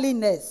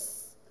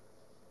orderliness.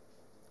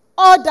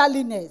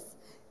 Orderliness.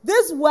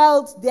 This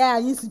world, there are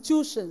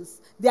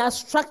institutions, there are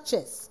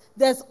structures,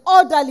 there's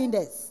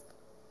orderliness.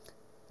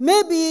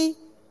 Maybe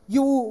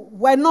you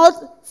were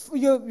not,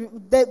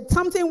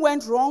 something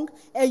went wrong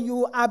and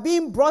you are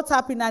being brought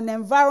up in an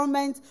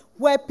environment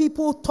where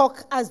people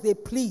talk as they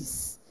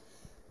please.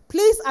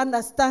 Please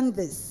understand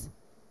this.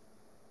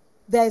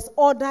 There's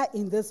order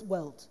in this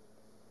world.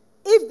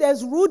 If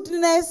there's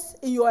rudeness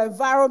in your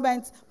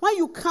environment, when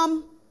you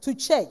come to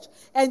church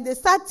and they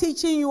start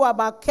teaching you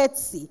about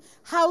courtesy,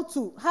 how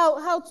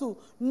to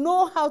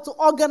know how to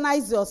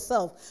organize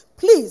yourself,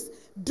 please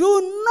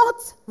do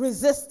not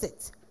resist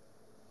it.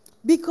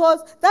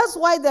 Because that's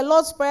why the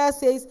Lord's Prayer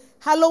says,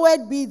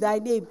 hallowed be thy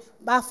name.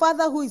 Our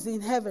Father who is in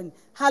heaven,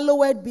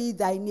 hallowed be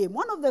thy name.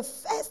 One of the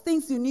first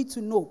things you need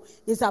to know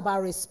is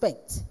about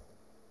respect.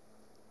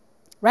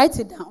 Write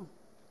it down.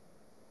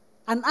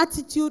 An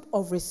attitude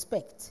of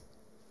respect.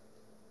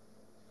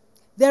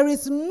 There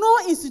is no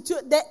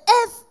institute. The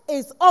earth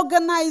is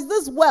organized.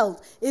 This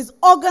world is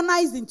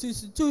organized into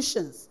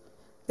institutions.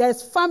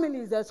 There's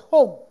families, there's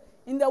home.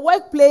 In the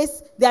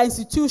workplace, there are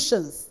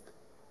institutions.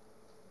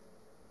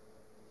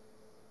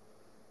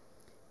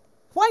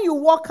 when you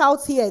walk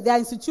out here, there are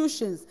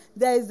institutions.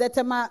 There is the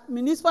Tema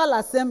Municipal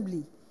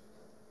Assembly.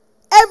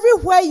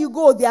 Everywhere you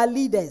go, there are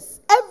leaders.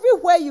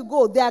 Everywhere you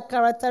go, there are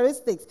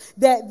characteristics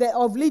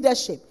of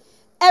leadership.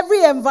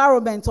 Every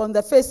environment on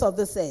the face of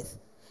this earth.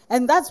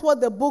 And that's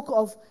what the book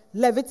of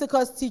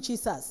Leviticus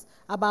teaches us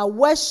about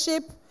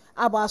worship,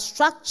 about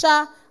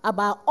structure,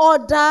 about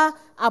order,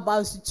 about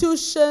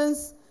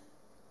institutions.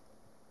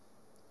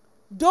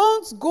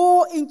 Don't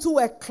go into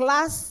a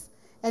class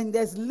and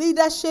there's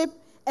leadership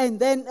and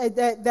then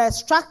there are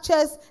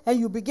structures and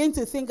you begin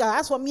to think,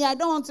 as for me, I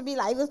don't want to be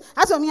like this.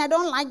 As for me, I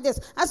don't like this.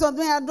 As for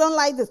me, I don't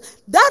like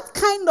this. That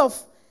kind of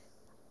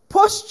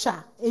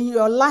posture in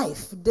your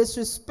life,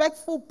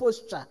 disrespectful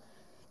posture,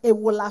 it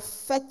will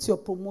affect your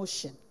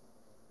promotion.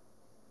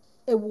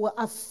 It will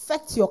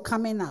affect your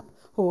coming up.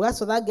 Oh, as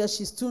for that girl,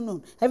 she's too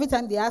known. Every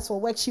time they ask for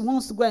work, she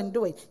wants to go and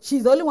do it.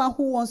 She's the only one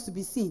who wants to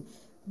be seen.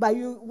 But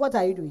you, what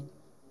are you doing?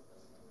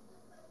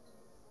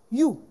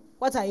 You,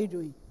 what are you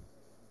doing?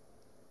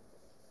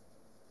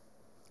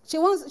 She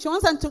wants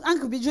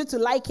Uncle Biju to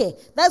like her.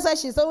 That's why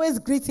she's always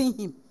greeting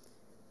him.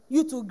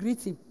 You too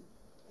greet him.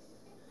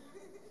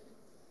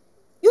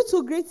 You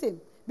too greet him.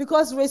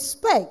 Because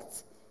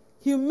respect,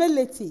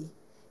 humility,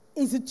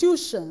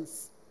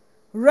 institutions,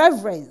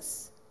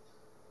 reverence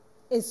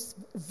is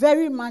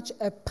very much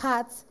a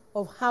part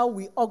of how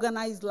we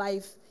organize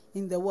life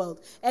in the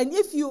world. And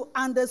if you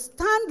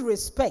understand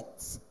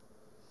respect,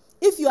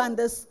 if you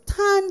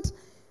understand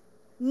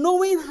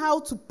knowing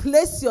how to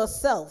place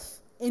yourself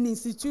in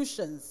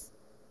institutions,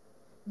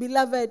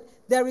 beloved,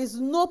 there is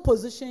no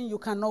position you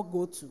cannot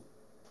go to.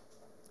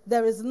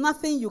 There is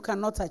nothing you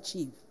cannot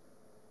achieve.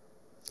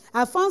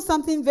 I found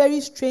something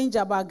very strange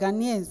about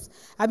Ghanaians.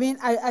 I mean,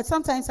 I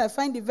sometimes I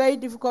find it very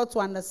difficult to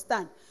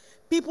understand.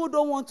 People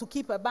don't want to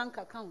keep a bank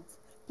account.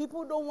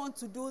 People don't want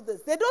to do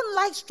this. They don't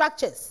like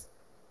structures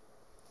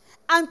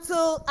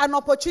until an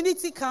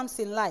opportunity comes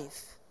in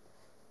life.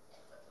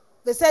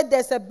 They said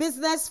there's a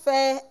business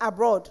fair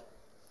abroad.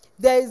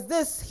 There is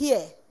this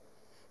here.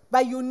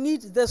 But you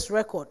need this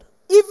record.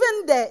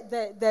 Even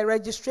the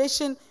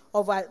registration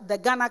of the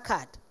Ghana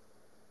card.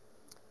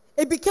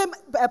 It became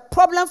a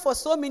problem for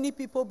so many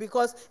people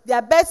because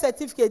their birth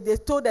certificate, they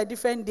told a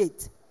different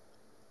date.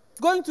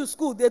 Going to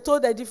school, they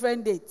told a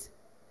different date.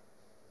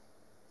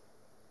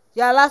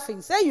 You are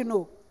laughing. Say you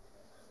know.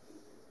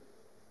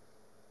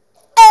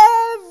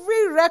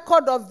 Every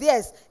record of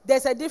theirs,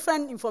 there's a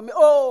different information.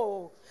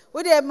 Oh,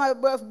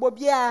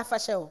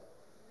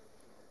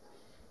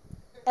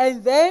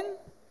 and then,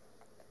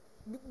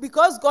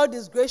 because God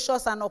is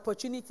gracious, an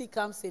opportunity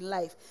comes in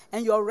life,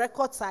 and your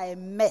records are a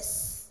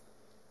mess,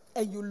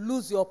 and you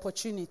lose your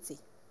opportunity.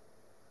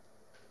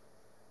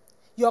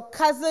 Your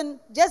cousin,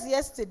 just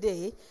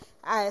yesterday,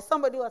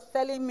 somebody was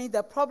telling me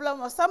the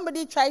problem of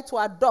somebody tried to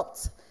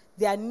adopt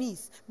their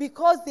niece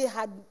because they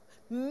had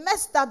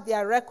messed up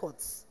their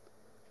records.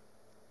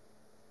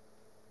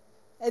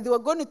 And they were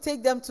going to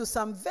take them to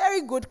some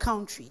very good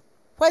country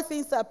where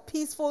things are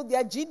peaceful,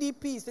 their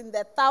GDP is in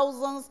the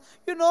thousands,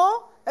 a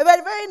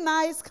very, very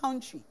nice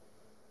country.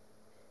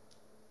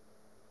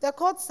 The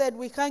court said,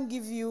 we can't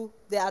give you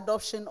the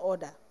adoption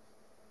order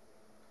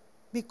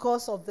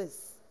because of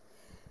this.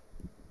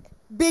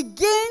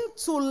 Begin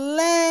to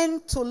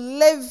learn to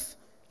live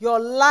your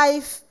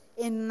life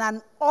in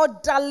an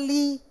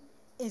orderly,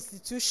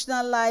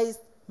 institutionalized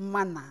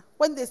manner.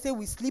 When they say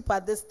we sleep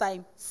at this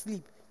time,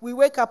 sleep. We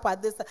wake up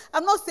at this time.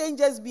 I'm not saying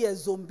just be a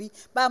zombie,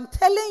 but I'm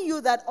telling you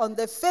that on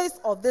the face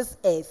of this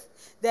earth,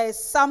 there is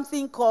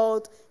something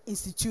called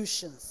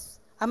institutions.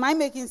 Am I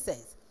making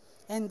sense?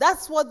 And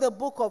that's what the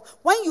book of,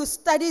 when you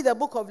study the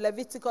book of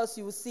Leviticus,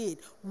 you will see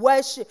it.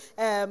 Worship,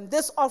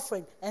 this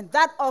offering, and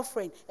that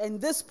offering, and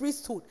this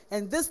priesthood,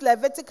 and this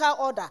Levitical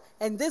order,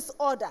 and this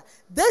order.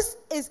 There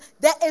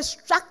is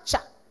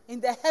structure in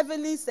the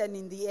heavens and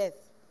in the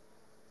earth.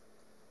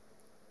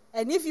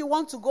 And if you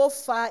want to go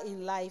far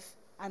in life,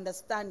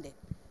 understand it.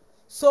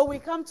 So we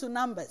come to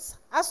Numbers.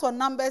 As for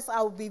Numbers,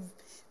 I will be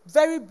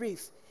very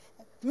brief.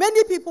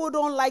 Many people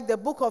don't like the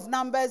book of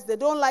Numbers. They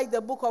don't like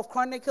the book of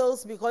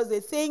Chronicles because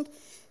they think,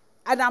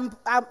 and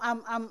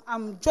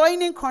I'm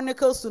joining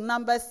Chronicles to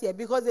Numbers here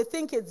because they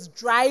think it's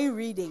dry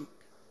reading.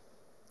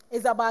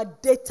 It's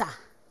about data.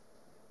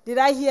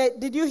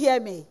 Did you hear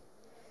me?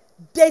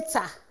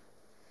 Data,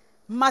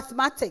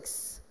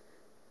 mathematics,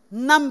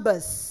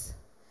 numbers.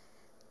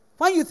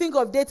 When you think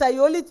of data,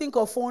 you only think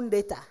of phone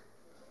data.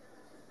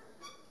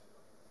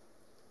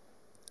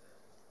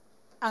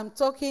 I'm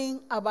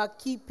talking about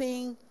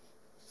keeping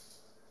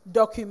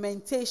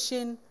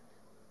documentation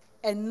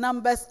and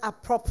numbers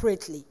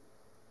appropriately.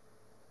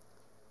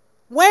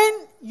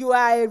 When you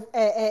are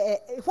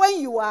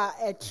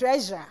a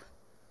treasurer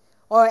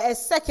or a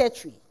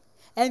secretary,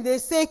 and they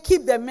say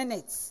keep the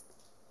minutes,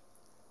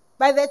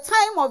 by the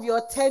time of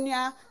your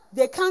tenure,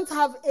 they can't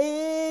have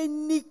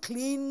any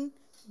clean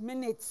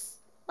minutes.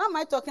 Why am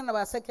I talking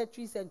about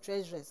secretaries and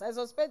treasurers? I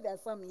suspect there are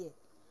some here.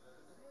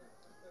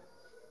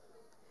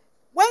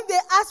 When they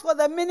ask for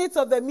the minutes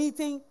of the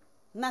meeting,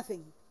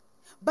 nothing.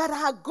 But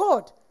our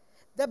God,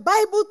 the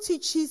Bible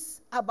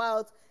teaches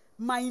about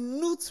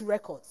minute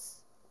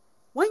records.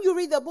 When you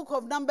read the book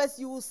of Numbers,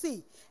 you will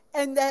see.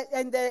 And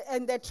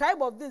the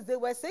tribe of this, they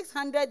were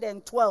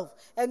 612.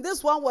 And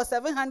this one was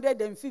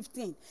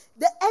 715.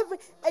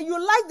 And you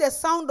like the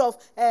sound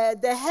of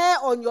the hair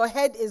on your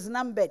head is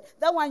numbered.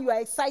 That one, you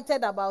are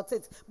excited about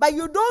it. But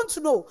you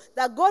don't know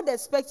that God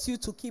expects you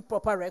to keep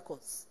proper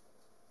records.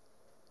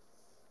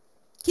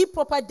 Keep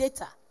proper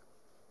data.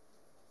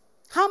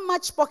 How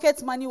much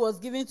pocket money was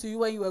given to you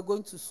when you were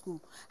going to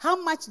school? How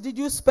much did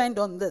you spend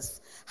on this?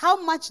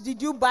 How much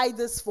did you buy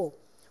this for?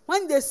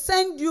 When they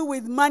send you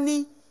with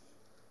money,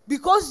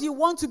 because you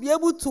want to be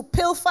able to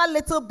pilfer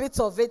little bits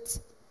of it,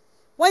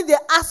 when they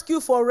ask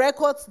you for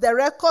records, the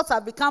records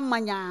have become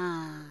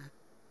manya.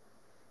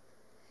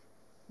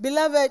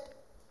 Beloved,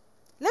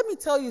 let me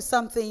tell you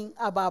something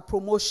about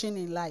promotion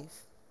in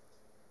life.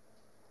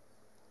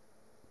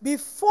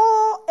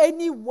 Before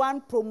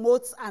anyone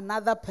promotes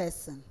another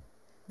person,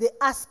 they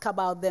ask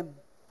about them.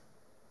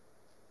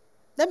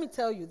 Let me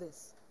tell you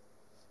this.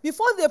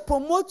 Before they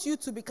promote you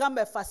to become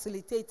a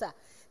facilitator,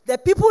 the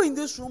people in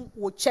this room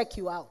will check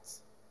you out.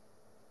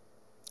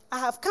 I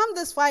have come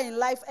this far in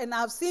life and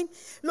I've seen,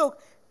 look,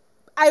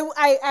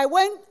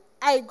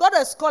 I got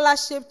a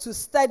scholarship to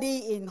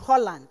study in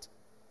Holland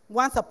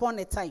once upon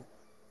a time.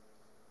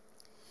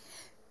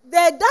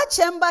 The Dutch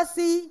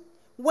embassy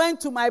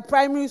went to my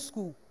primary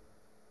school.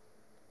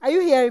 Are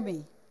you hearing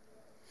me?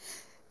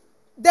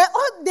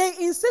 They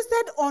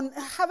insisted on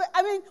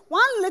having,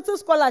 one little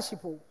scholarship.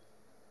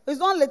 It's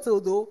not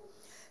little though.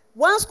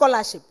 One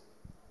scholarship.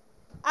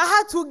 I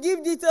had to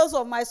give details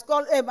of my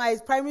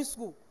primary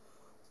school,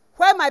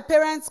 where my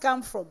parents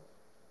come from,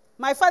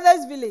 my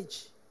father's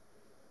village.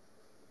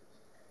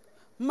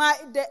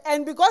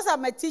 And because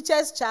I'm a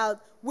teacher's child,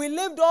 we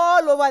lived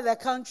all over the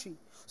country.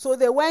 So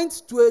they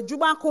went to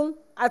Ejumaku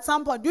at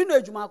some point. Do you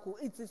know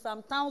Ejumaku? It is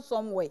some town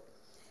somewhere.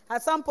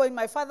 At some point,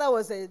 my father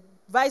was a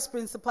vice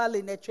principal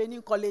in a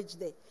training college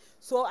there.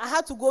 So I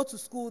had to go to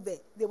school there.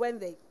 They went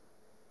there.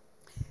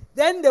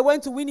 Then they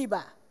went to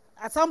Winneba.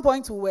 At some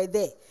point, we were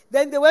there.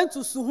 Then they went to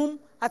Suhum.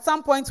 At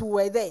some point, we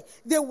were there.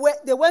 They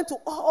went to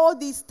all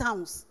these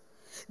towns.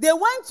 They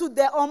went to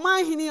the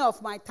Omanhini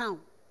of my town.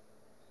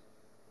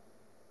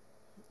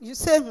 You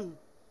say,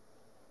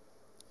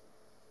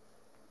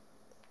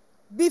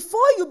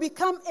 Before you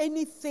become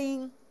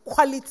anything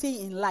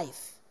quality in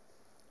life,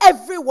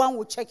 everyone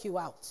will check you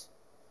out.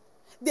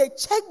 They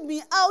check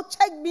me out.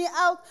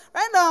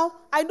 Right now,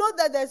 I know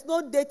that there's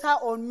no data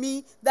on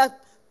me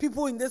that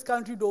people in this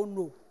country don't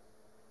know.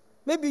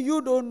 Maybe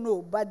you don't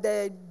know, but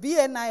the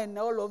BNI and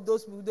all of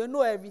those people, they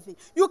know everything.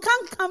 You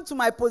can't come to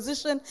my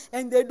position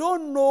and they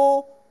don't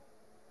know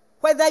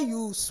whether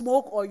you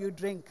smoke or you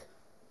drink.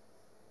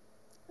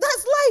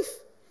 That's life.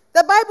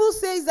 The Bible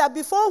says that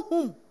before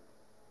whom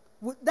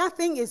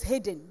nothing is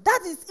hidden. That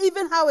is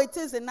even how it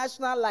is in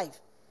national life.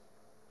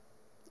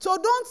 So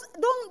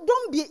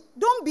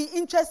don't be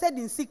interested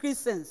in secret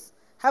sins.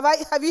 Have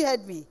you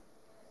heard me?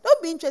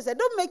 Don't be interested.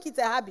 Don't make it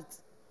a habit.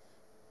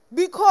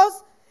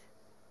 Because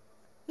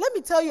let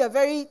me tell you a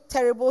very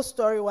terrible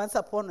story once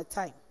upon a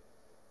time.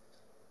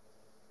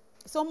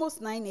 It's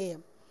almost 9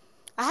 a.m.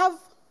 I have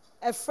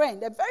a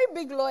friend, a very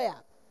big lawyer.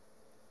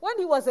 When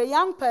he was a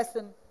young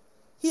person,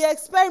 he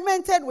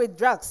experimented with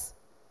drugs.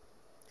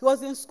 He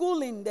was in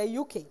school in the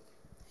UK.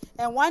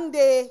 And one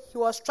day he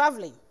was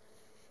traveling.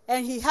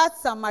 And he had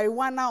some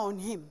marijuana on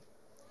him.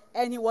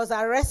 And he was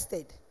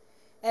arrested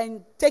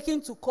and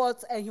taken to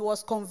court and he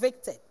was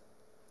convicted.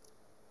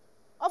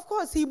 Of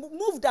course, he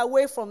moved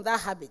away from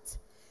that habit.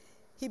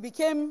 He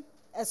became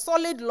a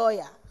solid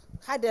lawyer,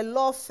 had a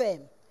law firm.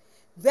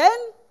 Then,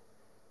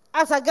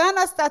 after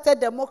Ghana started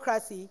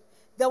democracy,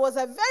 there was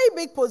a very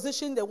big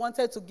position they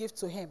wanted to give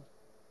to him.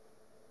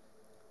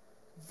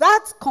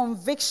 That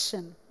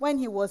conviction, when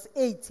he was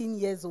 18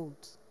 years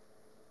old,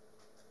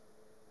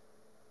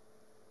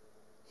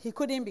 he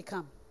couldn't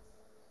become.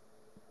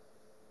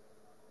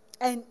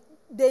 And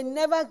they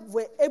never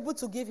were able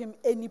to give him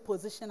any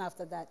position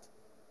after that.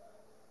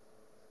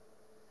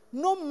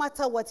 No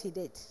matter what he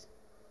did.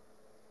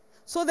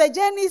 So the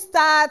journey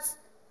starts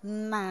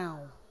now.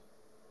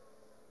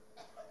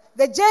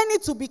 The journey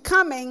to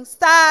becoming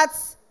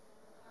starts.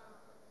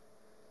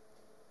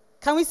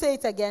 Can we say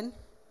it again?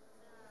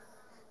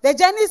 The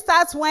journey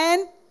starts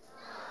when?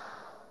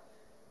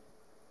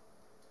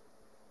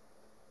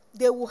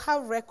 They will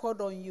have record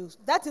on you.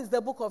 That is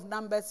the book of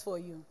Numbers for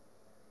you.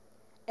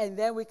 And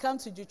then we come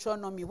to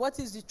Deuteronomy. What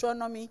is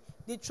Deuteronomy?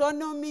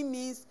 Deuteronomy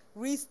means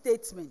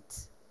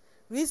restatement.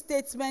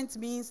 Restatement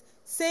means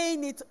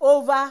saying it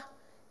over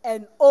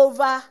and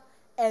over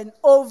and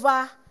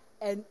over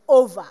and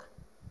over.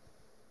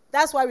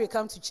 That's why we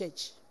come to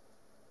church.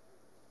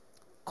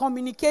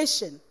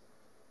 Communication.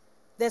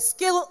 The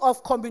skill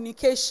of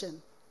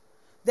communication.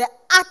 The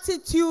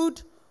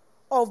attitude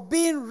of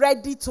being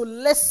ready to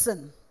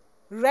listen.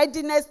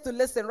 Readiness to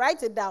listen.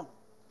 Write it down.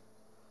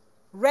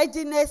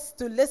 Readiness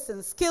to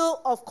listen.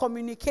 Skill of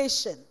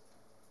communication.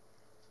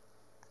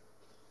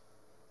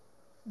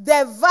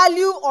 The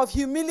value of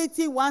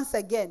humility once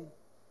again.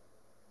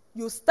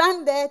 You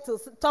stand there till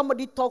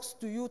somebody talks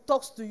to you.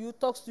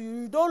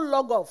 You don't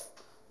log off.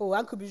 Oh,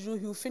 Uncle Bijou,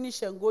 he'll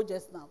finish and go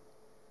just now.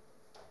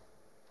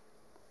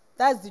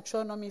 That's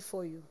Deuteronomy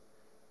for you.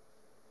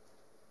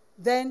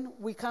 Then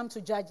we come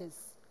to Judges.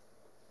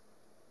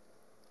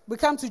 We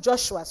come to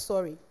Joshua,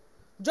 sorry.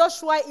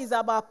 Joshua is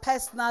about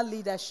personal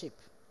leadership.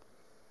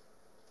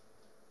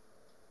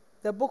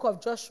 The book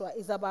of Joshua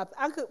is about...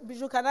 Uncle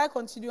Bijou, can I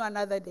continue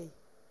another day?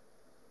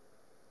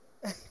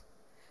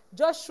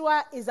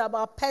 Joshua is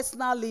about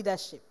personal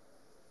leadership.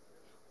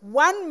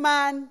 One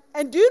man,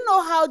 and do you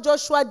know how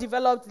Joshua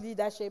developed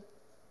leadership?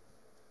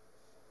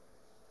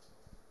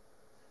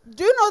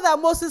 Do you know that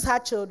Moses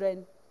had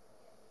children?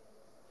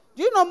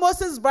 Do you know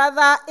Moses'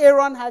 brother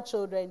Aaron had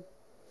children?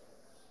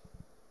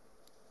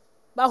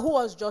 But who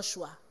was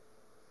Joshua?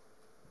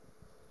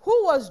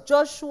 Who was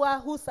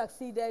Joshua who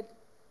succeeded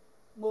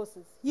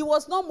Moses? He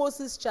was not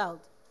Moses' child.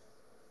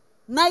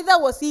 Neither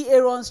was he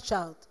Aaron's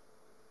child.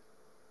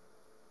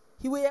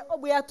 We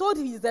are told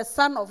he is the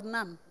son of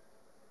Nun.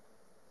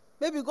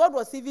 Maybe God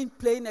was even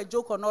playing a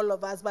joke on all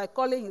of us by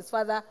calling his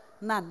father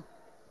Nun.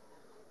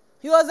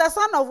 He was the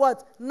son of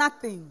what?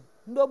 Nothing.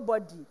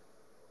 Nobody.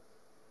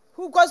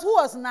 Because who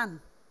was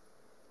Nun?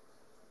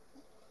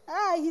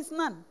 He's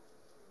none.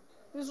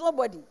 He's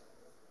nobody.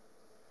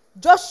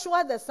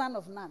 Joshua, the son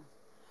of Nun.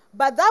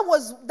 But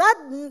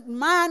that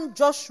man,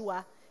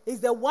 Joshua, is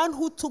the one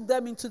who took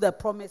them into the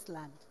promised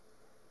land.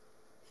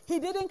 He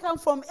didn't come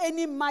from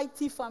any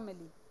mighty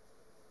family.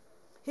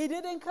 He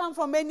didn't come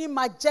from any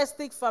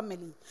majestic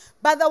family.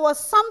 But there was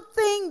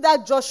something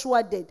that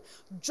Joshua did.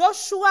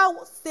 Joshua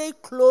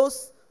stayed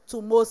close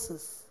to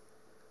Moses.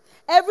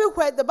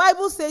 Everywhere, the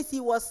Bible says he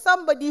was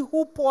somebody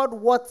who poured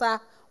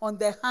water on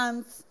the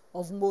hands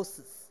of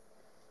Moses.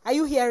 Are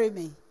you hearing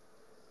me?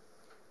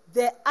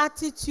 The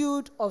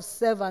attitude of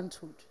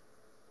servanthood.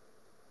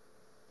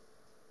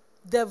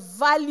 The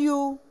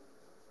value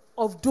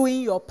of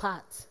doing your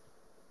part.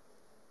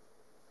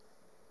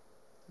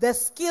 The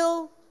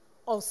skill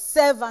of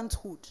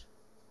servanthood.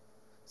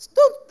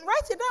 Don't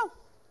write it down.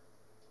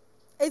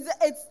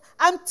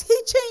 I'm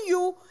teaching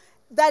you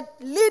that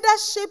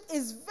leadership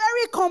is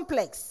very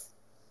complex.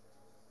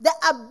 The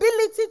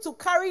ability to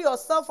carry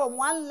yourself from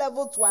one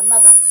level to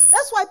another.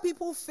 That's why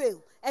people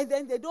fail. And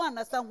then they don't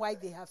understand why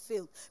they have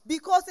failed.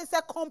 Because it's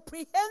a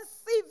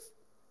comprehensive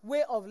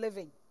way of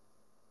living.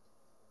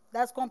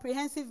 Does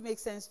comprehensive make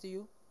sense to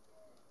you?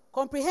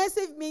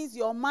 Comprehensive means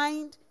your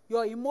mind,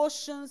 your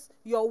emotions,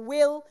 your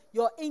will,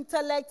 your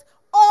intellect,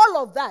 all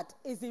of that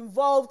is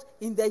involved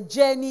in the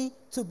journey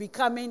to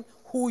becoming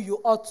who you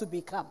ought to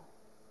become.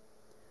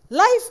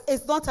 Life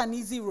is not an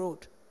easy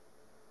road.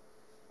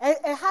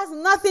 It has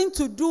nothing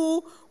to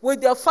do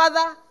with your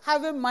father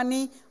having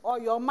money or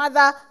your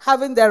mother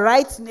having the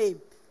right name.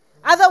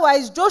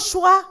 Otherwise,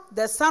 Joshua,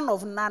 the son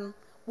of Nun,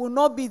 will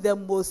not be the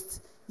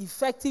most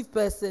effective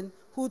person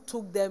who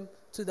took them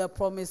to the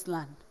promised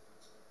land.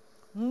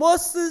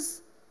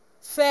 Moses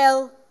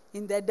fell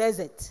in the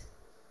desert.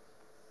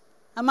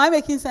 Am I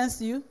making sense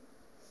to you?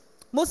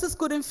 Moses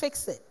couldn't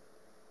fix it.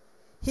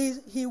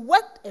 He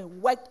worked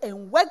and worked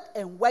and worked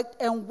and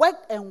worked and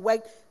worked and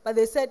worked. But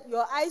they said,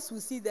 your eyes will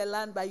see the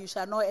land, but you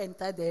shall not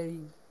enter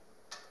therein.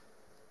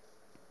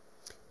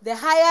 The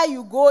higher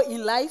you go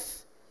in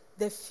life,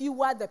 the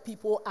fewer the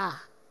people are.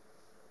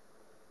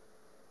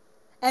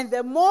 And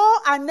the more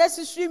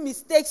unnecessary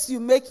mistakes you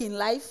make in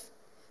life,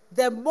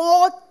 the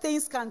more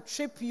things can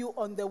trip you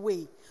on the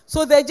way.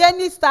 So the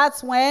journey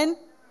starts when?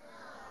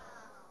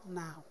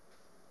 Now.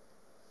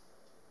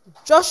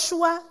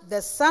 Joshua,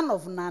 the son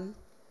of Nun.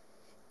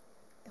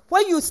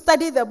 When you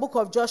study the book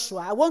of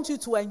Joshua, I want you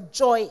to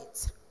enjoy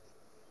it.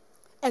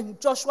 And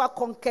Joshua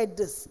conquered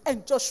this.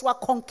 And Joshua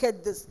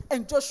conquered this.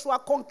 And Joshua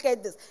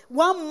conquered this.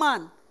 One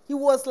man, he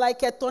was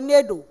like a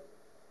tornado.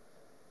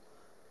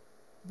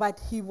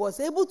 But he was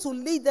able to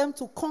lead them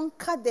to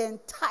conquer the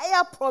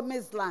entire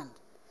promised land.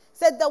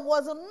 Said there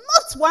was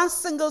not one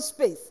single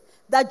space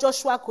that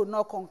Joshua could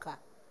not conquer.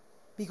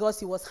 Because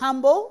he was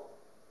humble.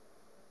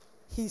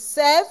 He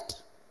served.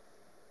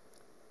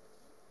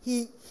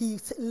 He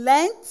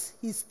learned.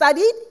 He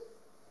studied.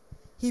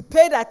 He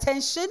paid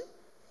attention.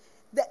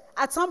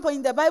 At some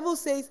point, the Bible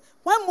says,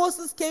 when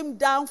Moses came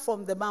down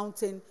from the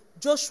mountain,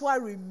 Joshua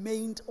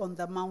remained on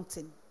the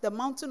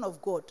mountain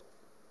of God.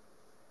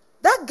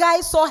 That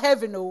guy saw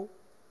heaven, oh.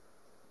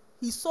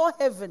 He saw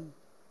heaven.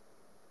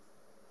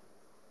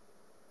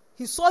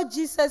 He saw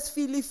Jesus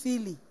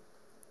feely.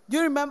 Do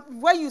you remember,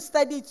 when you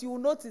study it, you will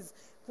notice,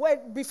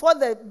 before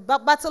the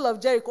Battle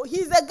of Jericho,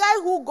 he's the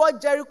guy who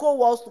got Jericho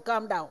walls to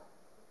come down.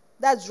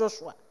 That's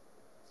Joshua.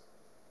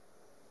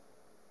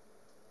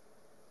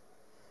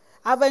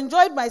 I've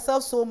enjoyed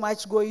myself so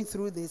much going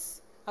through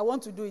this. I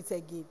want to do it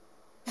again.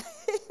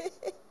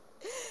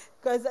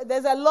 Because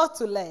there's a lot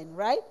to learn,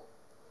 right?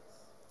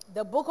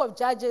 The book of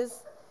Judges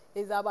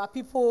is about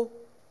people,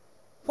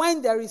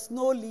 when there is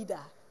no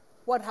leader,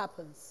 what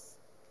happens?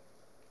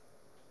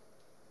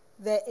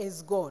 There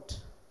is God.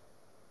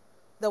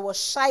 There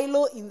was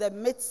Shiloh in the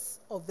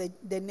midst of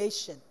the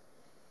nation.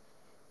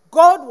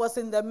 God was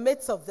in the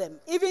midst of them,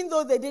 even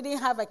though they didn't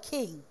have a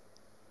king.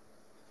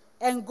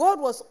 And God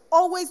was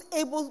always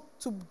able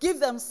to give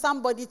them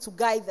somebody to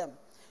guide them.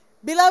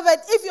 Beloved,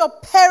 if your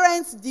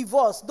parents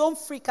divorce, don't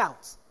freak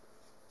out.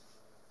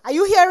 Are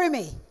you hearing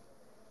me?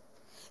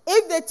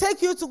 If they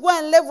take you to go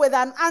and live with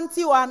an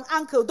auntie or an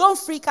uncle, don't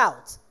freak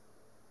out.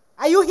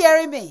 Are you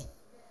hearing me?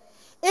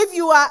 If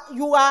you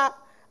are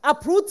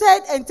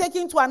uprooted and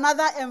taken to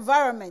another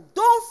environment,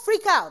 don't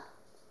freak out.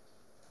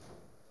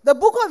 The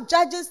book of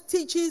Judges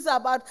teaches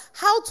about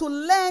how to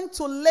learn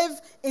to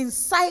live in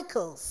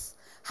cycles.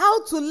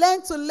 How to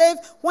learn to live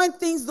when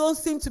things don't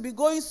seem to be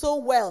going so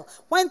well.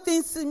 When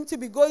things seem to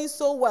be going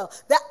so well.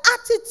 The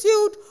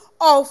attitude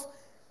of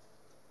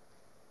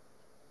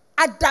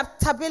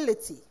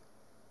adaptability.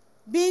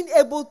 Being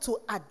able to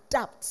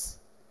adapt.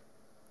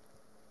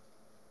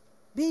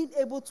 Being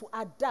able to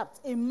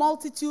adapt in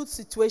multitude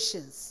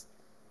situations.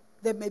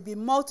 There may be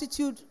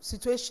multitude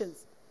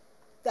situations.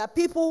 There are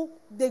people,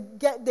 they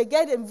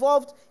get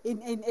involved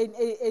in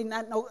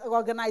an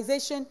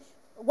organization.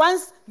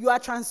 Once you are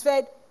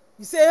transferred,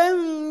 you say,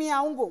 me,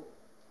 I won't go.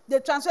 They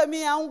transfer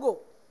me, I won't go.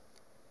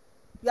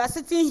 You are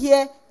sitting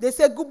here, they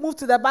say, go move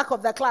to the back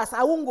of the class,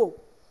 I won't go.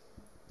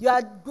 We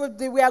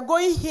are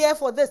going here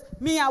for this,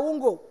 me, I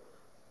won't go.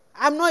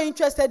 I'm not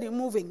interested in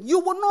moving. You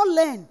will not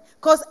learn.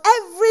 Because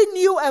every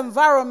new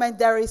environment,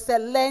 there is a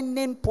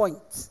learning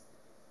point.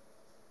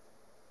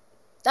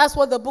 That's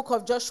what the book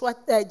of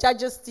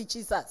Judges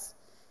teaches us.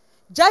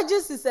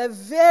 Judges is a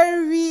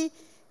very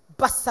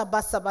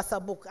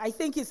basa book. I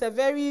think it's a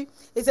very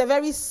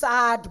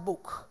sad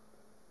book.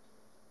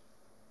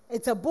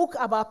 It's a book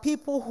about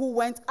people who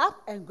went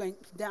up and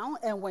went down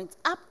and went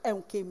up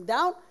and came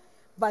down.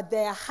 But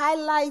there are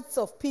highlights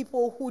of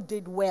people who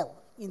did well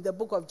in the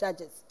book of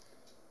Judges.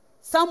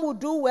 Some will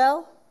do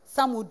well,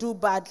 some will do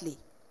badly.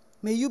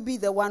 May you be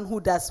the one who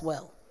does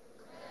well.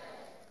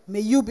 Amen. May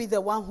you be the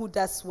one who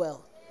does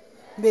well.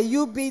 Amen. May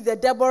you be the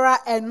Deborah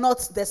and not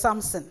the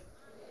Samson.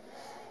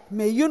 Amen.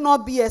 May you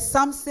not be a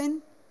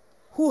Samson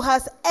who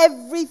has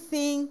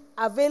everything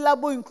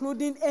available,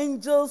 including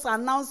angels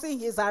announcing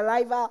his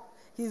arrival,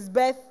 his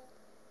birth.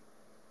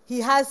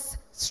 He has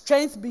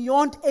strength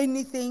beyond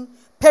anything,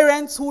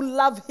 parents who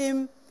love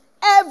him,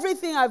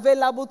 everything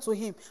available to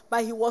him.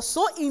 But he was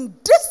so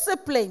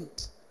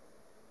indisciplined.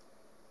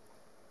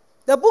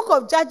 The book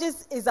of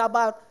Judges is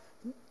about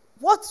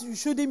what you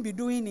shouldn't be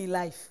doing in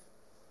life.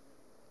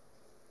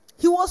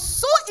 He was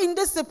so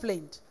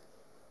indisciplined.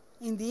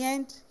 In the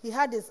end, he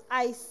had his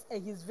eyes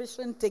and his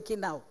vision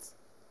taken out.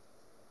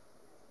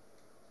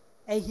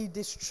 And he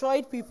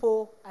destroyed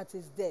people at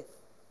his death.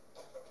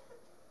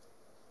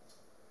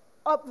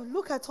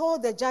 Look at all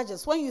the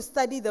judges. When you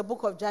study the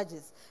book of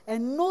Judges,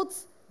 and note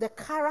the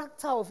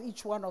character of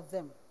each one of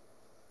them,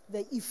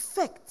 the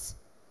effect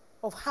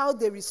of how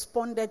they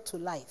responded to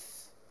life.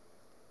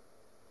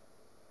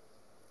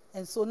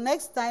 And so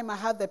next time I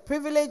have the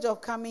privilege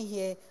of coming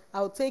here,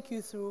 I'll take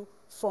you through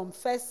from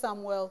 1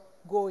 Samuel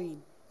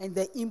going and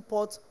the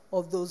import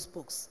of those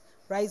books.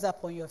 Rise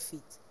up on your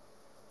feet.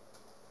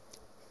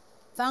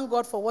 Thank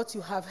God for what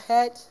you have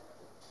heard.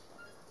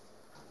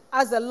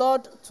 Ask the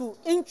Lord to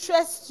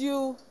interest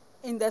you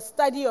in the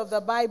study of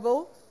the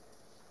Bible.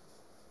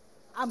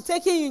 I'm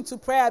taking you into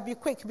prayer. Be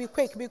quick, be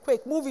quick, be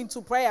quick. Move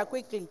into prayer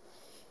quickly.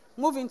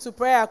 Move into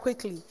prayer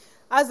quickly.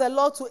 Ask the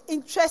Lord to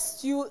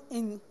interest you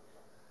in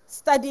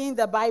studying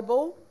the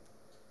Bible,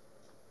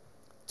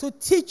 to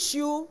teach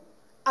you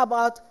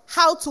about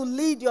how to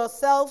lead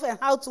yourself and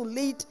how to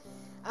lead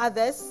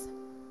others,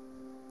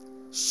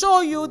 show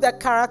you the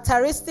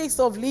characteristics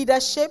of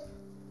leadership,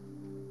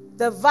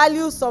 the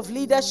values of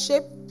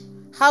leadership,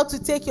 how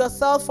to take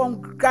yourself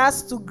from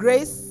grass to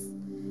grace,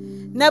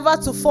 never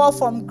to fall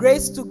from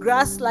grace to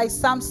grass like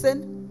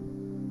Samson,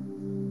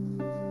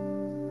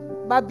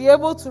 but be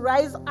able to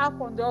rise up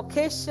on the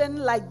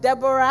occasion like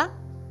Deborah,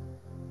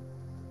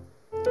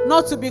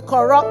 not to be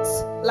corrupt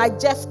like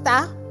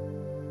Jephthah.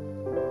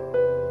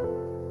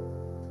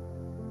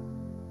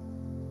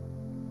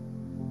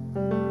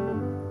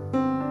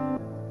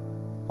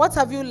 What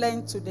have you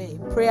learned today?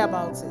 Pray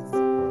about it.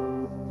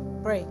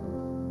 Pray.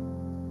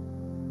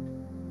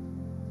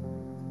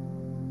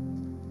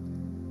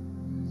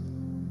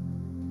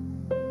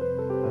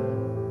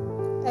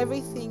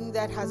 Everything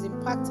that has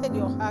impacted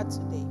your heart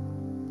today,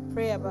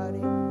 pray about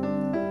it.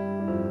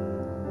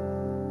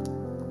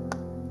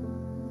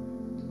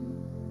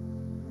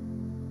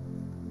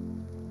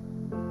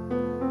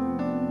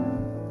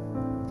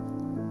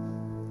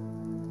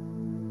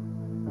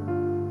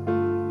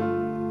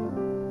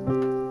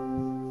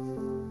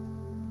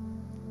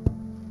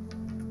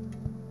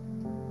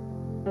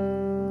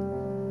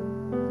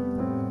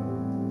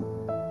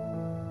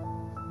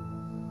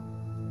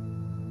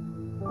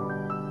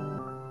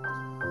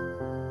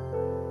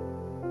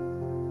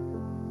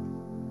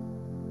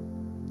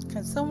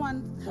 Can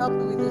someone help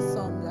me with this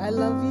song? I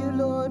love you,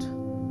 Lord,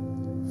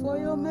 for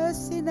your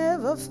mercy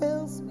never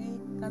fails me.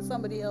 Can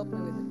somebody help me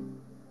with it?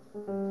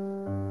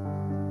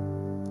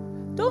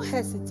 Don't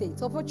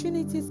hesitate.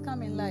 Opportunities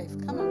come in life.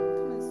 Come on,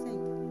 come and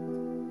sing.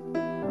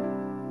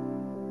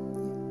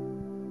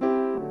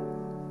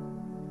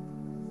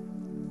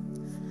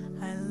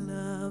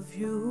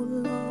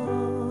 you,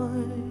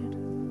 Lord,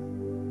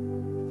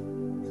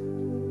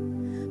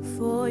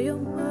 for your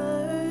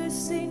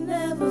mercy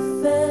never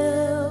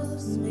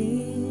fails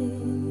me,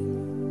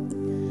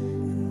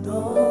 and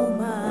all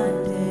my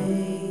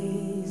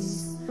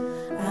days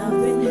I've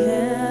been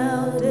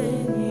held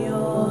in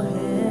your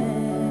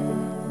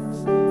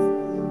hands.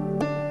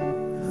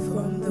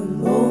 From the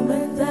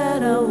moment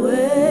that I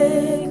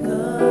wake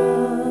up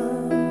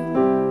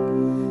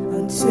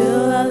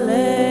until I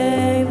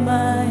lay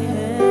my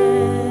head,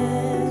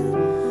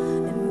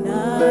 and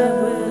I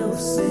will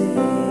sing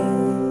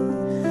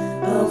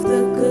of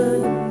the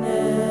goodness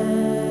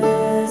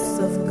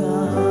of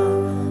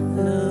God.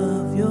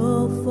 Love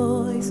your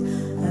voice,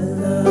 I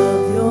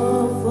love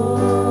your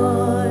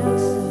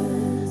voice.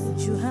 And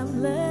you have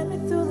led me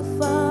through the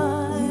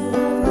fire,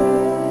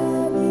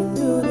 led me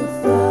through the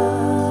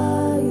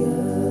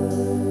fire,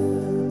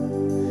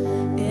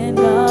 in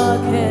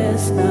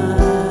darkest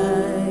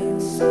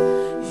nights.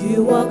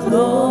 You are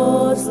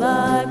close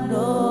like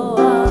no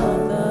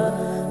other.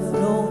 I've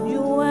known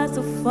you as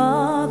a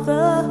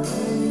father.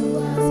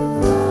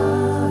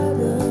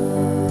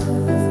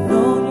 I've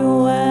known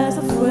you as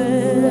a friend.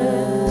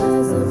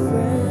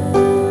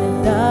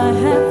 And I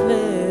have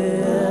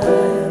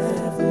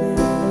lived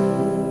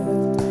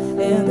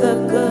in the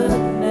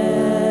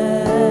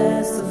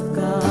goodness of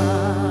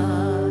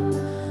God.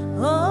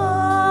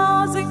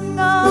 Oh, sing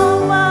all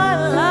my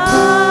life,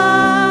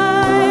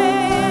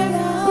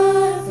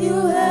 you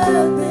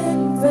have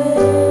been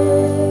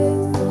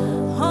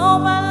faithful. All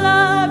my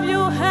life you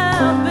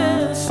have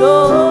been so.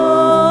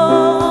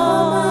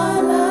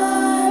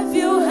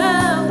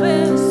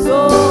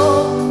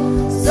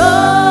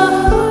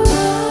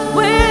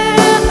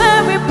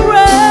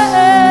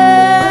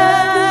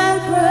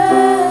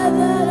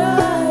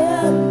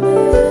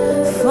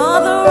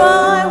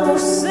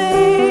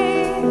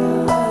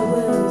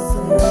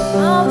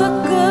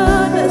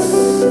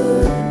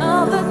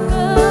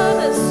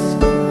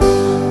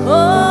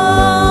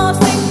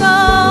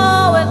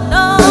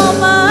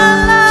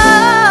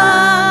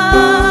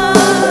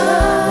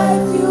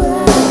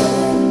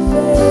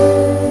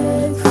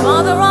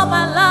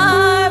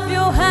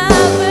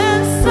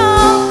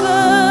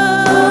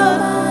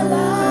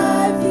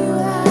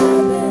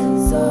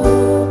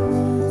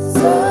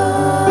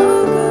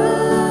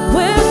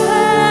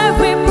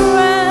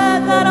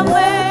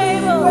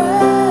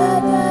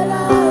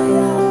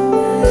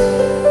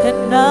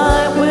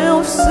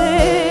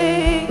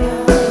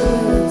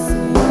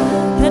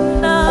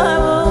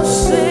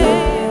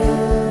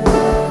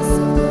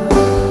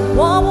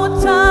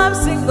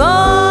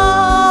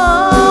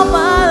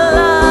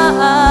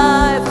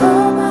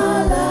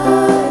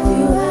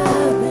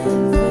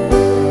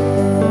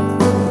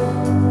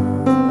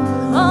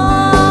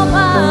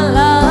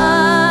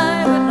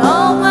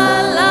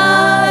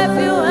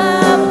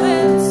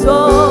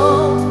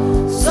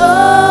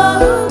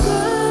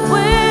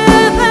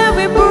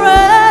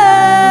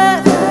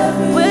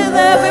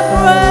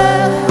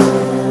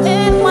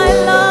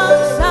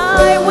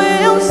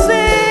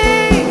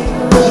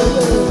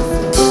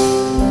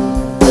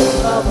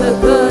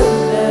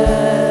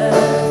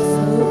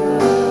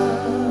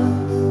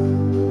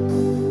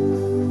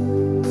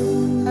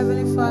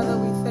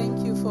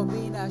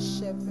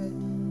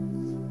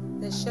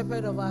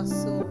 Shepherd of our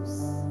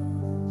souls.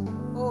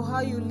 Oh, how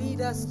you lead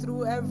us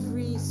through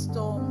every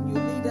storm. You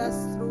lead us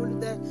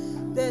through the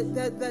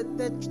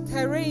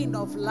terrain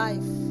of life.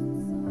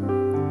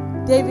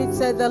 David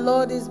said, the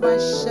Lord is my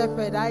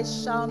shepherd, I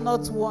shall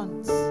not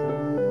want.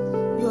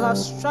 You have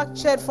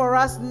structured for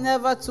us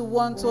never to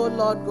want, oh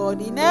Lord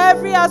God. In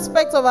every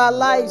aspect of our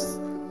lives,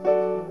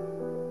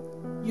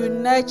 you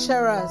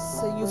nurture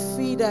us, and you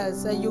feed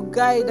us, and you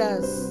guide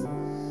us,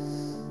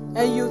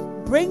 and you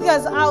bring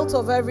us out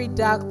of every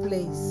dark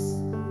place.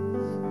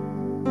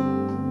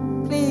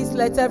 Please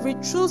let every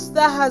truth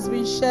that has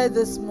been shared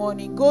this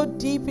morning go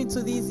deep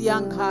into these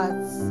young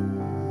hearts,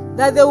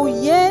 that they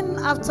will yearn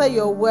after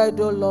your word,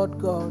 O Lord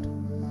God,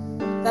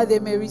 that they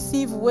may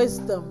receive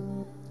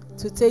wisdom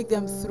to take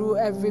them through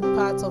every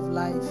part of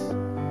life.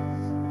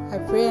 I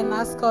pray and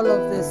ask all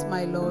of this,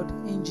 my Lord,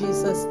 in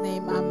Jesus'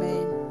 name,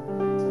 amen.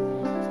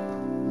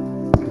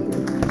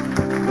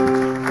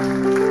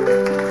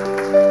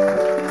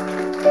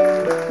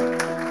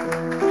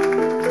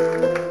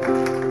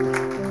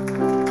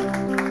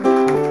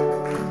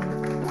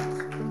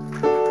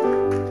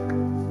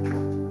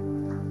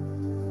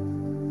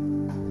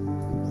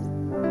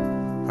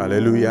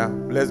 Hallelujah.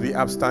 Let's be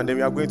upstanding.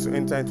 We are going to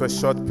enter into a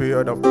short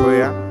period of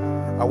prayer.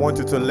 I want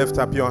you to lift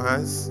up your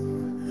hands.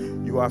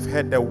 You have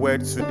heard the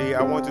word today.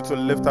 I want you to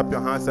lift up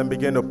your hands and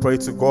begin to pray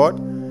to God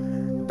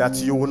that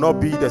you will not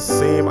be the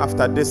same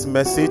after this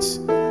message.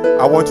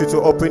 I want you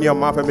to open your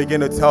mouth and begin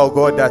to tell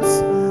God that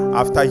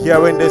after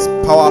hearing this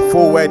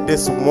powerful word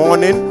this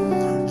morning,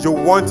 you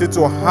want it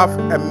to have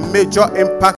a major impact